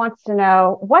 Ray Ann wants to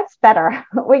know, what's better?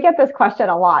 We get this question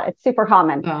a lot. It's super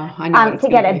common. I know to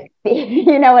get a B.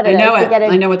 You know what it is. To get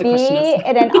I know what the B question is.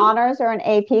 in an honors or an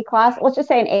AP class. Let's just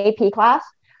say an AP class,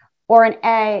 or an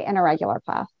A in a regular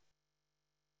class.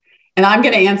 And I'm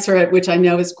going to answer it, which I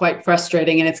know is quite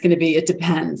frustrating, and it's going to be, it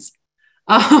depends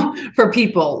for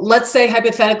people. Let's say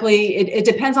hypothetically, it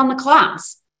depends on the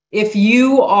class. If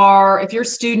your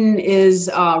student is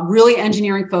really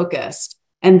engineering focused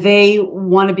and they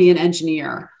want to be an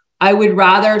engineer, I would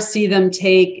rather see them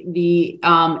take the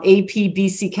AP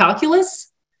BC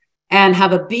calculus and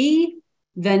have a B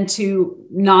than to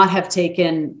not have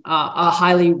taken a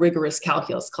highly rigorous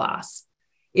calculus class.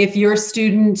 If your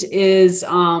student is,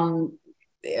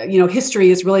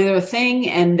 history is really their thing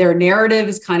and their narrative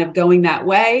is kind of going that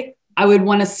way, I would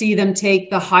want to see them take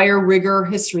the higher rigor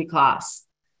history class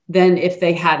than if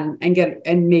they hadn't,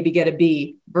 and maybe get a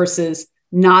B, versus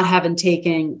not having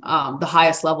taken the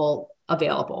highest level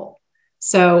available.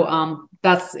 So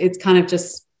it's kind of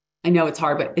just, I know it's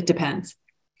hard, but it depends.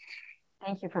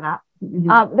 Thank you for that.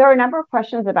 Mm-hmm. There are a number of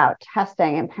questions about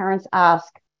testing, and parents ask,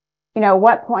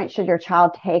 what point should your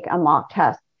child take a mock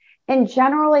test? And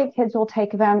generally, kids will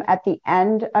take them at the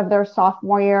end of their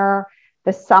sophomore year,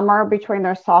 the summer between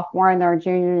their sophomore and their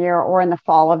junior year, or in the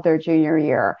fall of their junior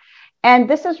year. And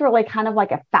this is really kind of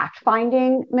like a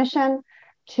fact-finding mission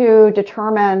to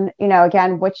determine,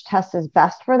 again, which test is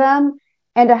best for them,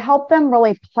 and to help them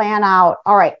really plan out,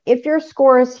 all right, if your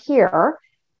score is here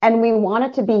and we want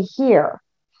it to be here,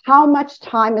 how much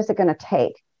time is it going to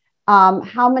take?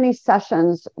 How many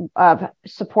sessions of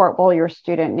support will your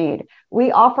student need?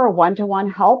 We offer one-to-one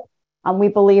help. We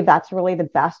believe that's really the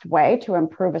best way to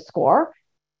improve a score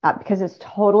because it's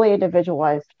totally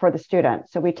individualized for the student.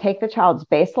 So we take the child's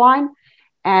baseline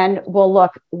and we'll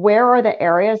look where are the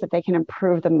areas that they can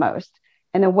improve the most.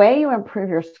 And the way you improve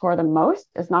your score the most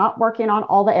is not working on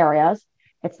all the areas.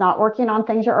 It's not working on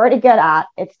things you're already good at.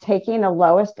 It's taking the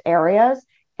lowest areas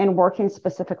and working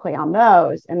specifically on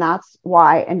those. And that's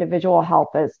why individual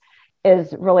help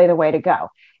is really the way to go.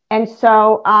 And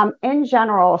so in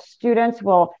general, students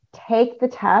will take the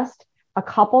test a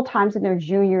couple times in their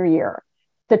junior year.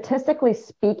 Statistically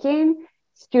speaking,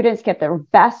 students get their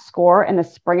best score in the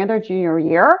spring of their junior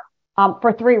year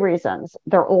for three reasons.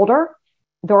 They're older,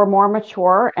 they're more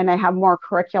mature, and they have more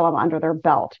curriculum under their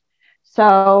belt.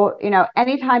 So,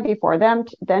 anytime before them,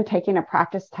 then taking a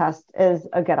practice test is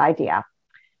a good idea.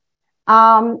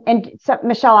 And so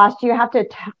Michelle asked, do you have to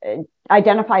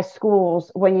identify schools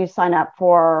when you sign up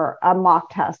for a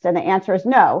mock test? And the answer is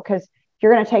no, because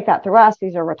you're going to take that through us.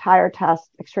 These are retired tests,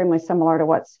 extremely similar to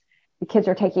what the kids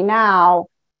are taking now.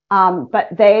 But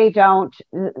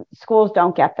schools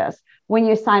don't get this. When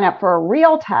you sign up for a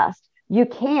real test, you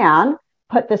can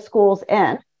put the schools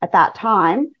in at that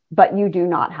time, but you do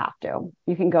not have to.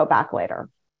 You can go back later.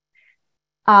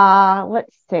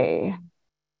 Let's see.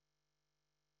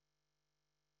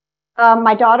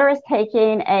 My daughter is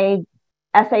taking a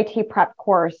SAT prep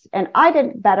course, and I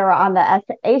did better on the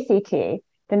ACT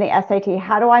than the SAT.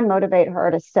 How do I motivate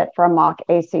her to sit for a mock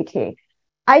ACT?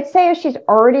 I'd say if she's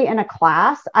already in a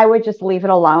class, I would just leave it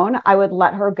alone. I would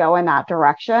let her go in that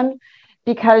direction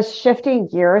because shifting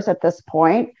gears at this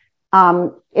point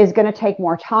is going to take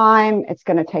more time. It's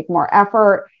going to take more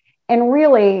effort. And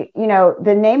really,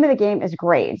 the name of the game is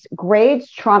grades.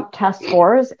 Grades trump test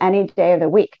scores any day of the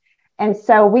week. And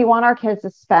so we want our kids to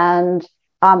spend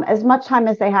as much time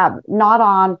as they have, not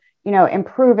on,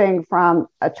 improving from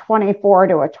a 24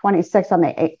 to a 26 on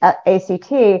the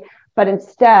ACT, but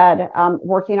instead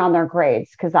working on their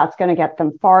grades because that's going to get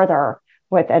them farther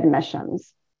with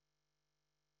admissions.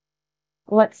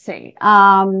 Let's see.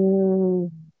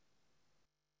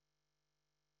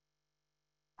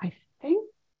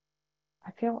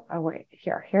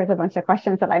 Here's a bunch of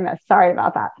questions that I missed. Sorry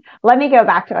about that. Let me go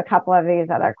back to a couple of these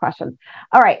other questions.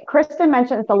 All right. Kristin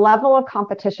mentions the level of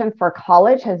competition for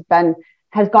college has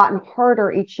gotten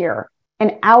harder each year.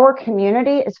 And our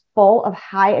community is full of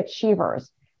high achievers.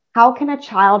 How can a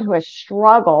child who has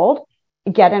struggled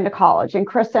get into college? And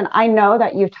Kristin, I know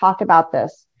that you've talked about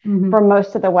this for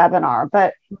most of the webinar,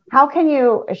 but how can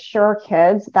you assure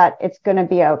kids that it's going to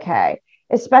be okay?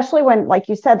 Especially when, like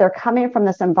you said, they're coming from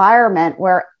this environment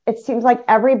where it seems like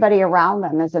everybody around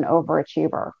them is an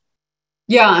overachiever.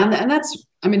 Yeah. And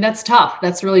that's tough.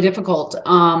 That's really difficult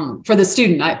for the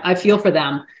student. I feel for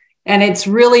them. And it's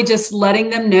really just letting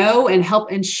them know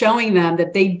and showing them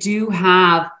that they do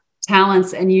have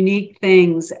talents and unique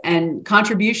things and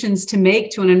contributions to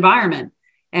make to an environment,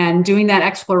 and doing that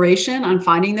exploration on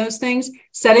finding those things,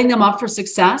 setting them up for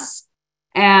success.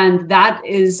 And that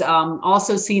is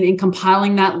also seen in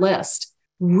compiling that list.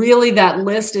 Really, that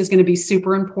list is going to be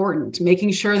super important,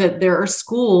 making sure that there are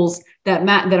schools that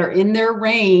are in their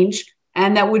range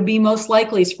and that would be most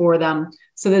likely for them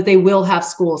so that they will have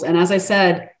schools. And as I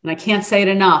said, and I can't say it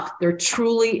enough, there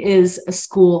truly is a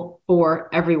school for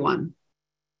everyone.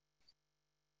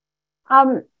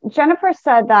 Jennifer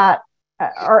said that,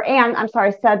 or Ann, I'm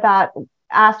sorry,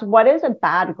 asked, what is a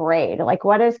bad grade? Like,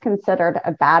 what is considered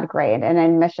a bad grade in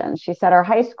admissions? She said our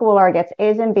high schooler gets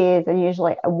A's and B's and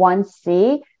usually a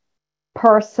 1C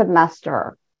per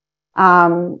semester.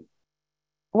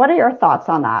 What are your thoughts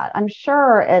on that? I'm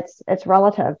sure it's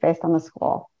relative based on the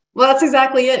school. Well, that's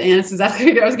exactly it. And it's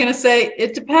exactly what I was going to say.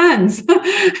 It depends.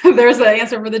 There's the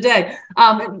answer for the day.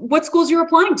 What schools you're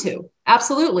applying to?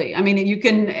 Absolutely. I mean, you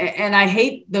can, and I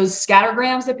hate those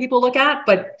scattergrams that people look at,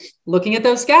 but looking at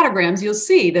those scattergrams, you'll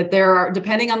see that there are,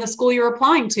 depending on the school you're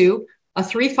applying to, a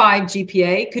 3.5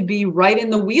 GPA could be right in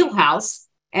the wheelhouse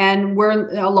and where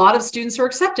a lot of students are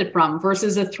accepted from,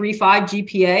 versus a 3.5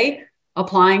 GPA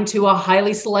applying to a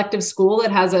highly selective school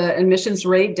that has an admissions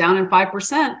rate down in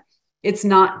 5%.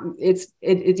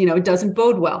 It doesn't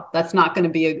bode well. That's not going to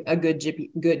be a good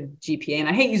GPA. And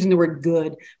I hate using the word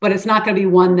good, but it's not going to be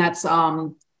one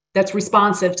that's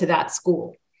responsive to that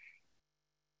school.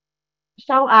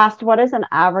 Michelle asked, what is an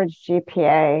average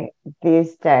GPA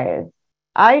these days?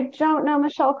 I don't know,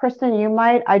 Michelle. Kristin, you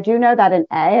might. I do know that an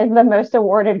A is the most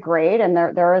awarded grade, and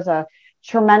there is a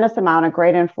tremendous amount of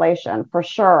grade inflation for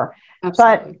sure.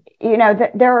 Absolutely. But,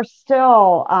 there are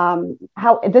still,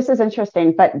 this is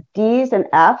interesting, but D's and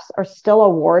F's are still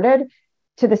awarded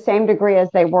to the same degree as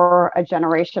they were a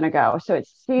generation ago. So it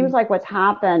seems like what's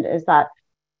happened is that,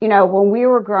 when we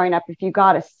were growing up, if you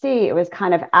got a C, it was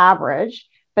kind of average.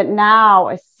 But now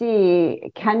a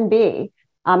C can be,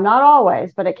 not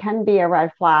always, but it can be a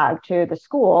red flag to the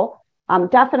school.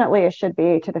 Definitely it should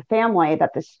be to the family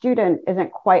that the student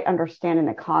isn't quite understanding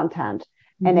the content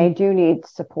and they do need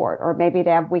support, or maybe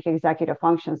they have weak executive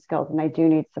function skills and they do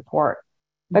need support.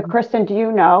 But Kristin, do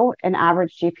you know an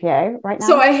average GPA right now?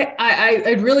 So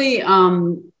I really,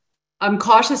 I'm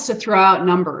cautious to throw out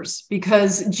numbers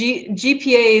because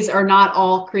GPAs are not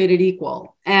all created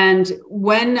equal. And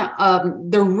when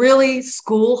they're really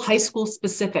high school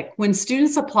specific, when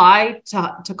students apply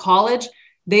to college,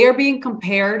 they are being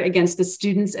compared against the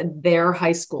students at their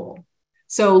high school.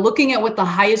 So looking at what the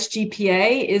highest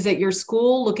GPA is at your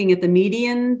school, looking at the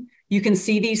median, you can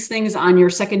see these things on your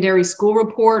secondary school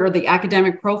report or the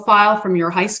academic profile from your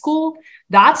high school.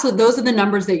 Those are the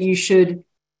numbers that you should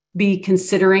be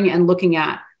considering and looking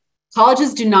at.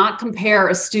 Colleges do not compare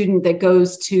a student that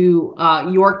goes to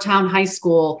Yorktown High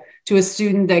School to a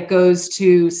student that goes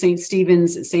to St.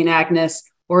 Stephen's, St. Agnes,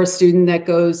 or a student that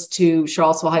goes to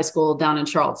Charlottesville High School down in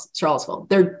Charlottesville.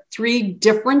 They're three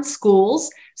different schools.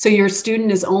 So your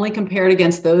student is only compared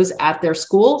against those at their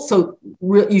school. So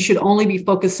you should only be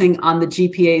focusing on the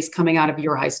GPAs coming out of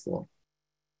your high school.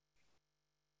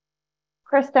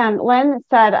 Kristin, Lynn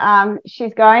said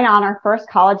she's going on her first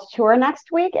college tour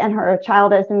next week, and her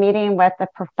child is meeting with a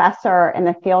professor in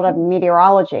the field of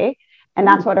meteorology, and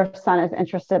that's what her son is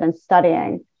interested in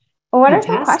studying. What are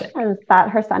some questions that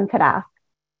her son could ask?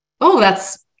 Oh,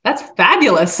 that's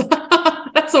fabulous.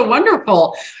 That's so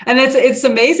wonderful. And it's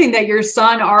amazing that your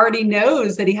son already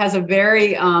knows that he has a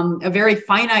very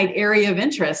finite area of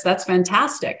interest. That's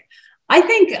fantastic. I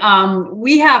think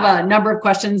we have a number of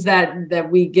questions that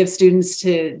we give students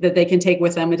that they can take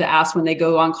with them and to ask when they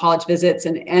go on college visits,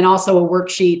 and also a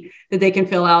worksheet that they can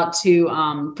fill out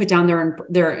to put down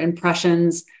their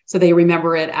impressions so they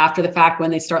remember it after the fact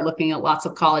when they start looking at lots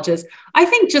of colleges. I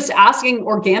think just asking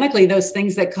organically those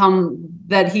things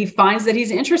that he finds that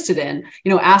he's interested in,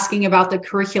 asking about the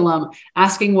curriculum,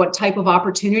 asking what type of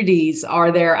opportunities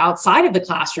are there outside of the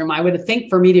classroom. I would think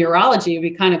for meteorology, it'd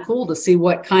be kind of cool to see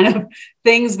what kind of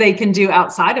things they can do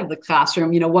outside of the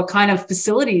classroom. What kind of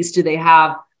facilities do they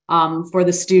have for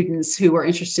the students who are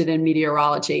interested in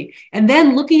meteorology? And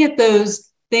then looking at those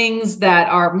things that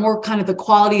are more kind of the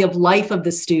quality of life of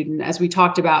the student, as we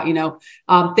talked about,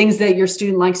 things that your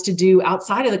student likes to do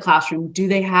outside of the classroom. Do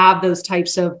they have those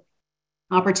types of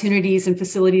opportunities and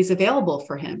facilities available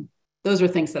for him? Those are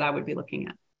things that I would be looking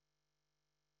at.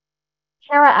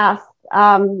 Kara asks,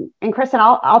 and Kristin,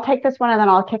 I'll take this one and then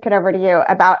I'll kick it over to you,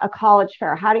 about a college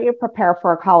fair. How do you prepare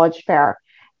for a college fair?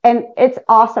 And it's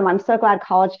awesome. I'm so glad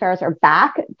college fairs are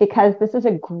back, because this is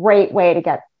a great way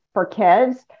for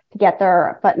kids to get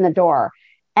their foot in the door.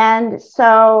 And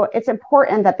so it's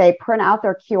important that they print out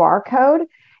their QR code.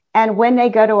 And when they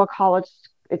go to a college,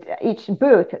 each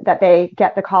booth, that they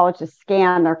get the college to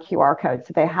scan their QR code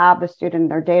so they have the student in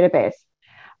their database.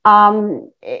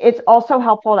 It's also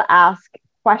helpful to ask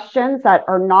questions that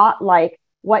are not like,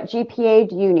 what GPA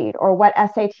do you need? Or what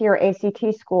SAT or ACT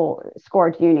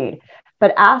score do you need?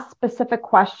 But ask specific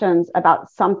questions about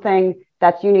something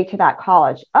that's unique to that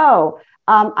college.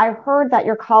 I've heard that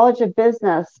your College of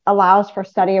Business allows for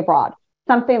study abroad,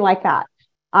 something like that,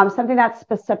 something that's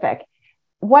specific.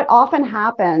 What often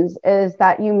happens is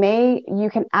that you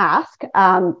can ask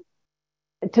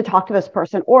to talk to this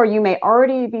person, or you may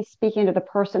already be speaking to the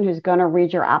person who's going to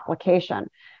read your application.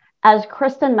 As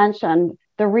Kristin mentioned,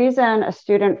 the reason a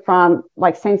student from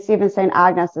like St. Stephen's, St.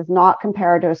 Agnes is not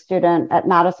compared to a student at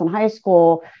Madison High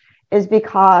School is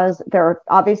because they're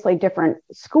obviously different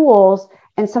schools,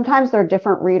 and sometimes they're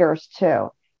different readers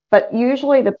too. But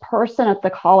usually the person at the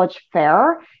college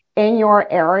fair in your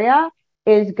area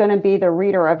is going to be the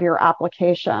reader of your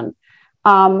application.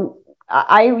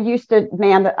 I used to,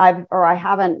 I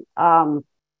haven't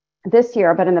this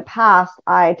year, but in the past,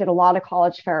 I did a lot of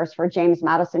college fairs for James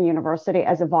Madison University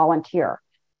as a volunteer.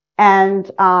 And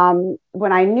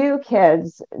when I knew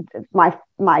kids,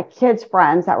 my kids'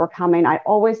 friends that were coming, I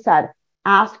always said,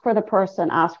 ask for the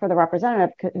representative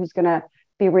who's going to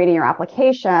be reading your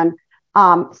application,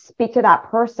 speak to that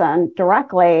person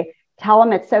directly, tell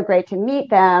them it's so great to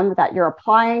meet them, that you're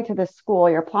applying to this school,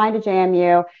 you're applying to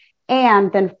JMU,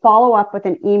 and then follow up with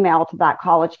an email to that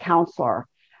college counselor.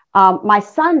 My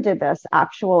son did this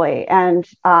actually. And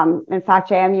in fact,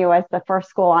 JMU was the first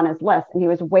school on his list, and he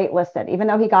was waitlisted. Even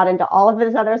though he got into all of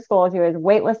his other schools, he was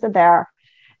waitlisted there.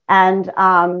 And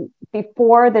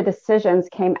before the decisions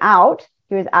came out,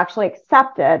 he was actually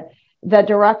accepted. the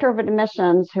director of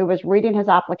admissions, who was reading his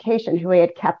application, who he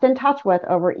had kept in touch with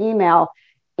over email,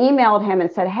 emailed him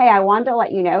and said, hey, I wanted to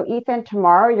let you know, Ethan,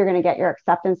 tomorrow you're going to get your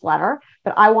acceptance letter,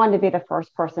 but I wanted to be the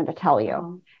first person to tell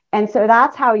you. And so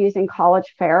that's how using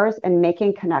college fairs and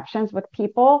making connections with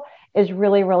people is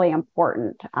really, really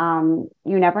important. You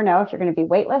never know if you're going to be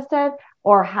waitlisted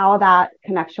or how that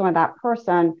connection with that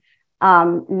person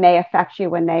may affect you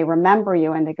when they remember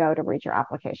you and they go to read your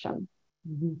application.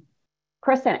 Mm-hmm.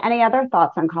 Kristin, any other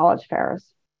thoughts on college fairs?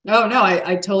 Oh, no,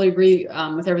 I totally agree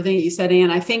with everything that you said,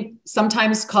 Ann. I think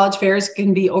sometimes college fairs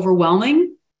can be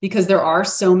overwhelming because there are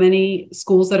so many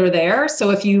schools that are there.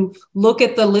 So if you look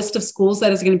at the list of schools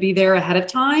that is going to be there ahead of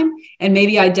time and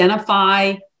maybe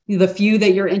identify the few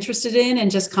that you're interested in and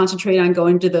just concentrate on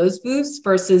going to those booths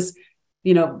versus,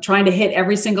 trying to hit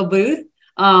every single booth.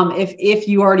 If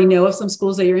you already know of some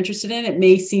schools that you're interested in, it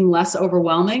may seem less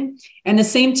overwhelming. And the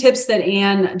same tips that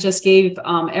Ann just gave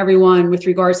everyone with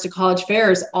regards to college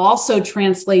fairs also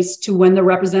translates to when the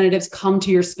representatives come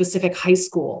to your specific high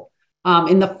school.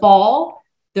 In the fall,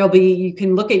 you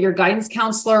can look at your guidance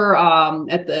counselor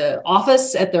at the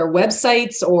office, at their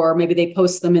websites, or maybe they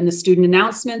post them in the student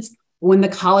announcements when the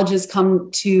colleges come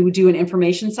to do an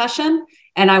information session.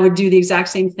 And I would do the exact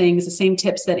same things, the same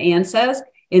tips that Ann says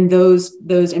in those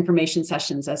information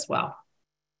sessions as well.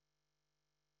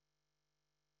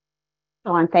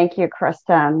 Thank you,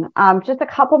 Kristin. Just a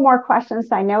couple more questions.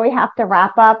 I know we have to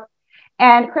wrap up.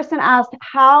 And Kristin asked,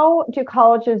 how do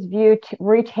colleges view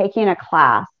retaking a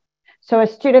class? So a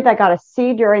student that got a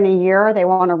C during a year, they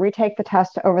want to retake the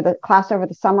test over the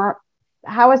summer.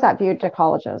 How is that viewed to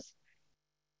colleges?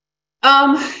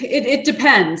 It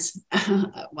depends.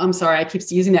 I'm sorry, I keep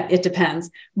using that. It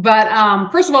depends.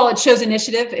 But first of all, it shows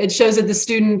initiative. It shows that the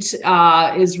student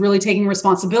is really taking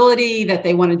responsibility, that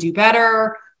they want to do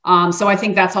better. So I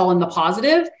think that's all in the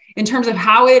positive. In terms of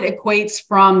how it equates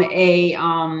from a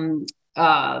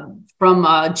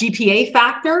GPA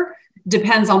factor,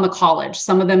 depends on the college.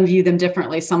 Some of them view them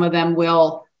differently. Some of them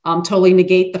will totally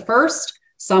negate the first.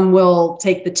 Some will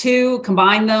take the two,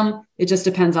 combine them. It just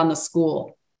depends on the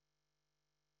school.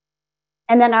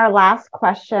 And then our last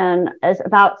question is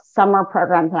about summer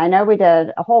programs. And I know we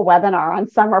did a whole webinar on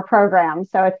summer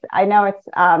programs. So I know it's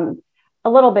a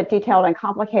little bit detailed and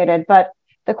complicated, but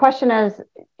the question is,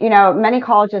 many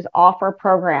colleges offer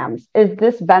programs. Is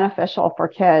this beneficial for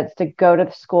kids to go to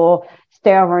the school,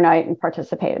 stay overnight, and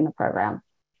participate in the program?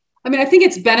 I mean, I think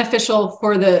it's beneficial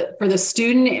for the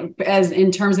student as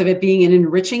in terms of it being an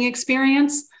enriching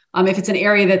experience. If it's an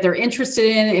area that they're interested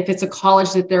in, if it's a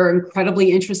college that they're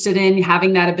incredibly interested in,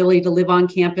 having that ability to live on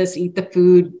campus, eat the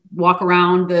food, walk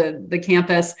around the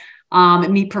campus,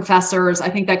 meet professors, I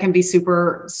think that can be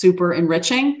super, super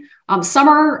enriching.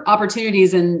 Summer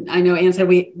opportunities, and I know Ann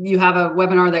said you have a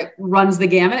webinar that runs the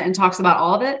gamut and talks about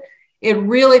all of it. It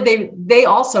really, they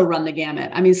also run the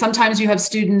gamut. I mean, sometimes you have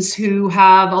students who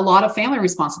have a lot of family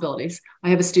responsibilities. I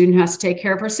have a student who has to take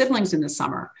care of her siblings in the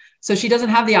summer. So she doesn't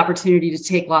have the opportunity to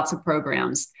take lots of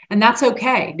programs. And that's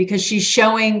okay because she's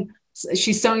showing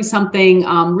something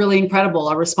really incredible,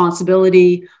 a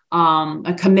responsibility,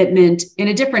 a commitment in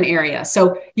a different area.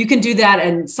 So you can do that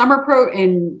in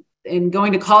in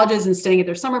going to colleges and staying at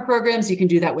their summer programs. You can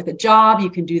do that with a job.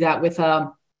 You can do that with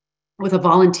a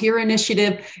volunteer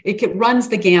initiative. It runs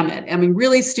the gamut. I mean,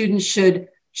 really students should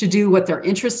do what they're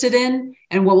interested in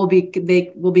and what will be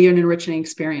an enriching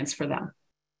experience for them.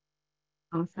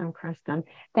 Awesome, Kristin.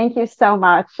 Thank you so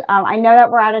much. I know that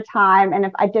we're out of time, and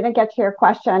if I didn't get to your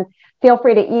question, feel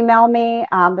free to email me.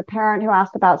 The parent who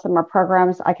asked about summer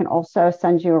programs, I can also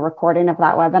send you a recording of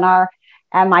that webinar.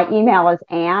 And my email is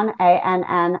Ann,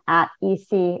 ANN,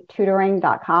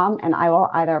 @ectutoring.com, and I will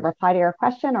either reply to your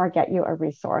question or get you a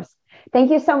resource.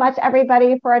 Thank you so much,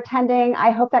 everybody, for attending. I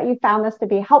hope that you found this to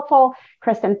be helpful.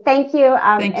 Kristin, thank you.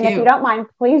 Thank you. If you don't mind,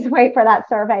 please wait for that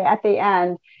survey at the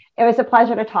end. It was a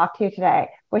pleasure to talk to you today.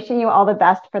 Wishing you all the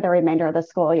best for the remainder of the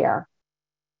school year.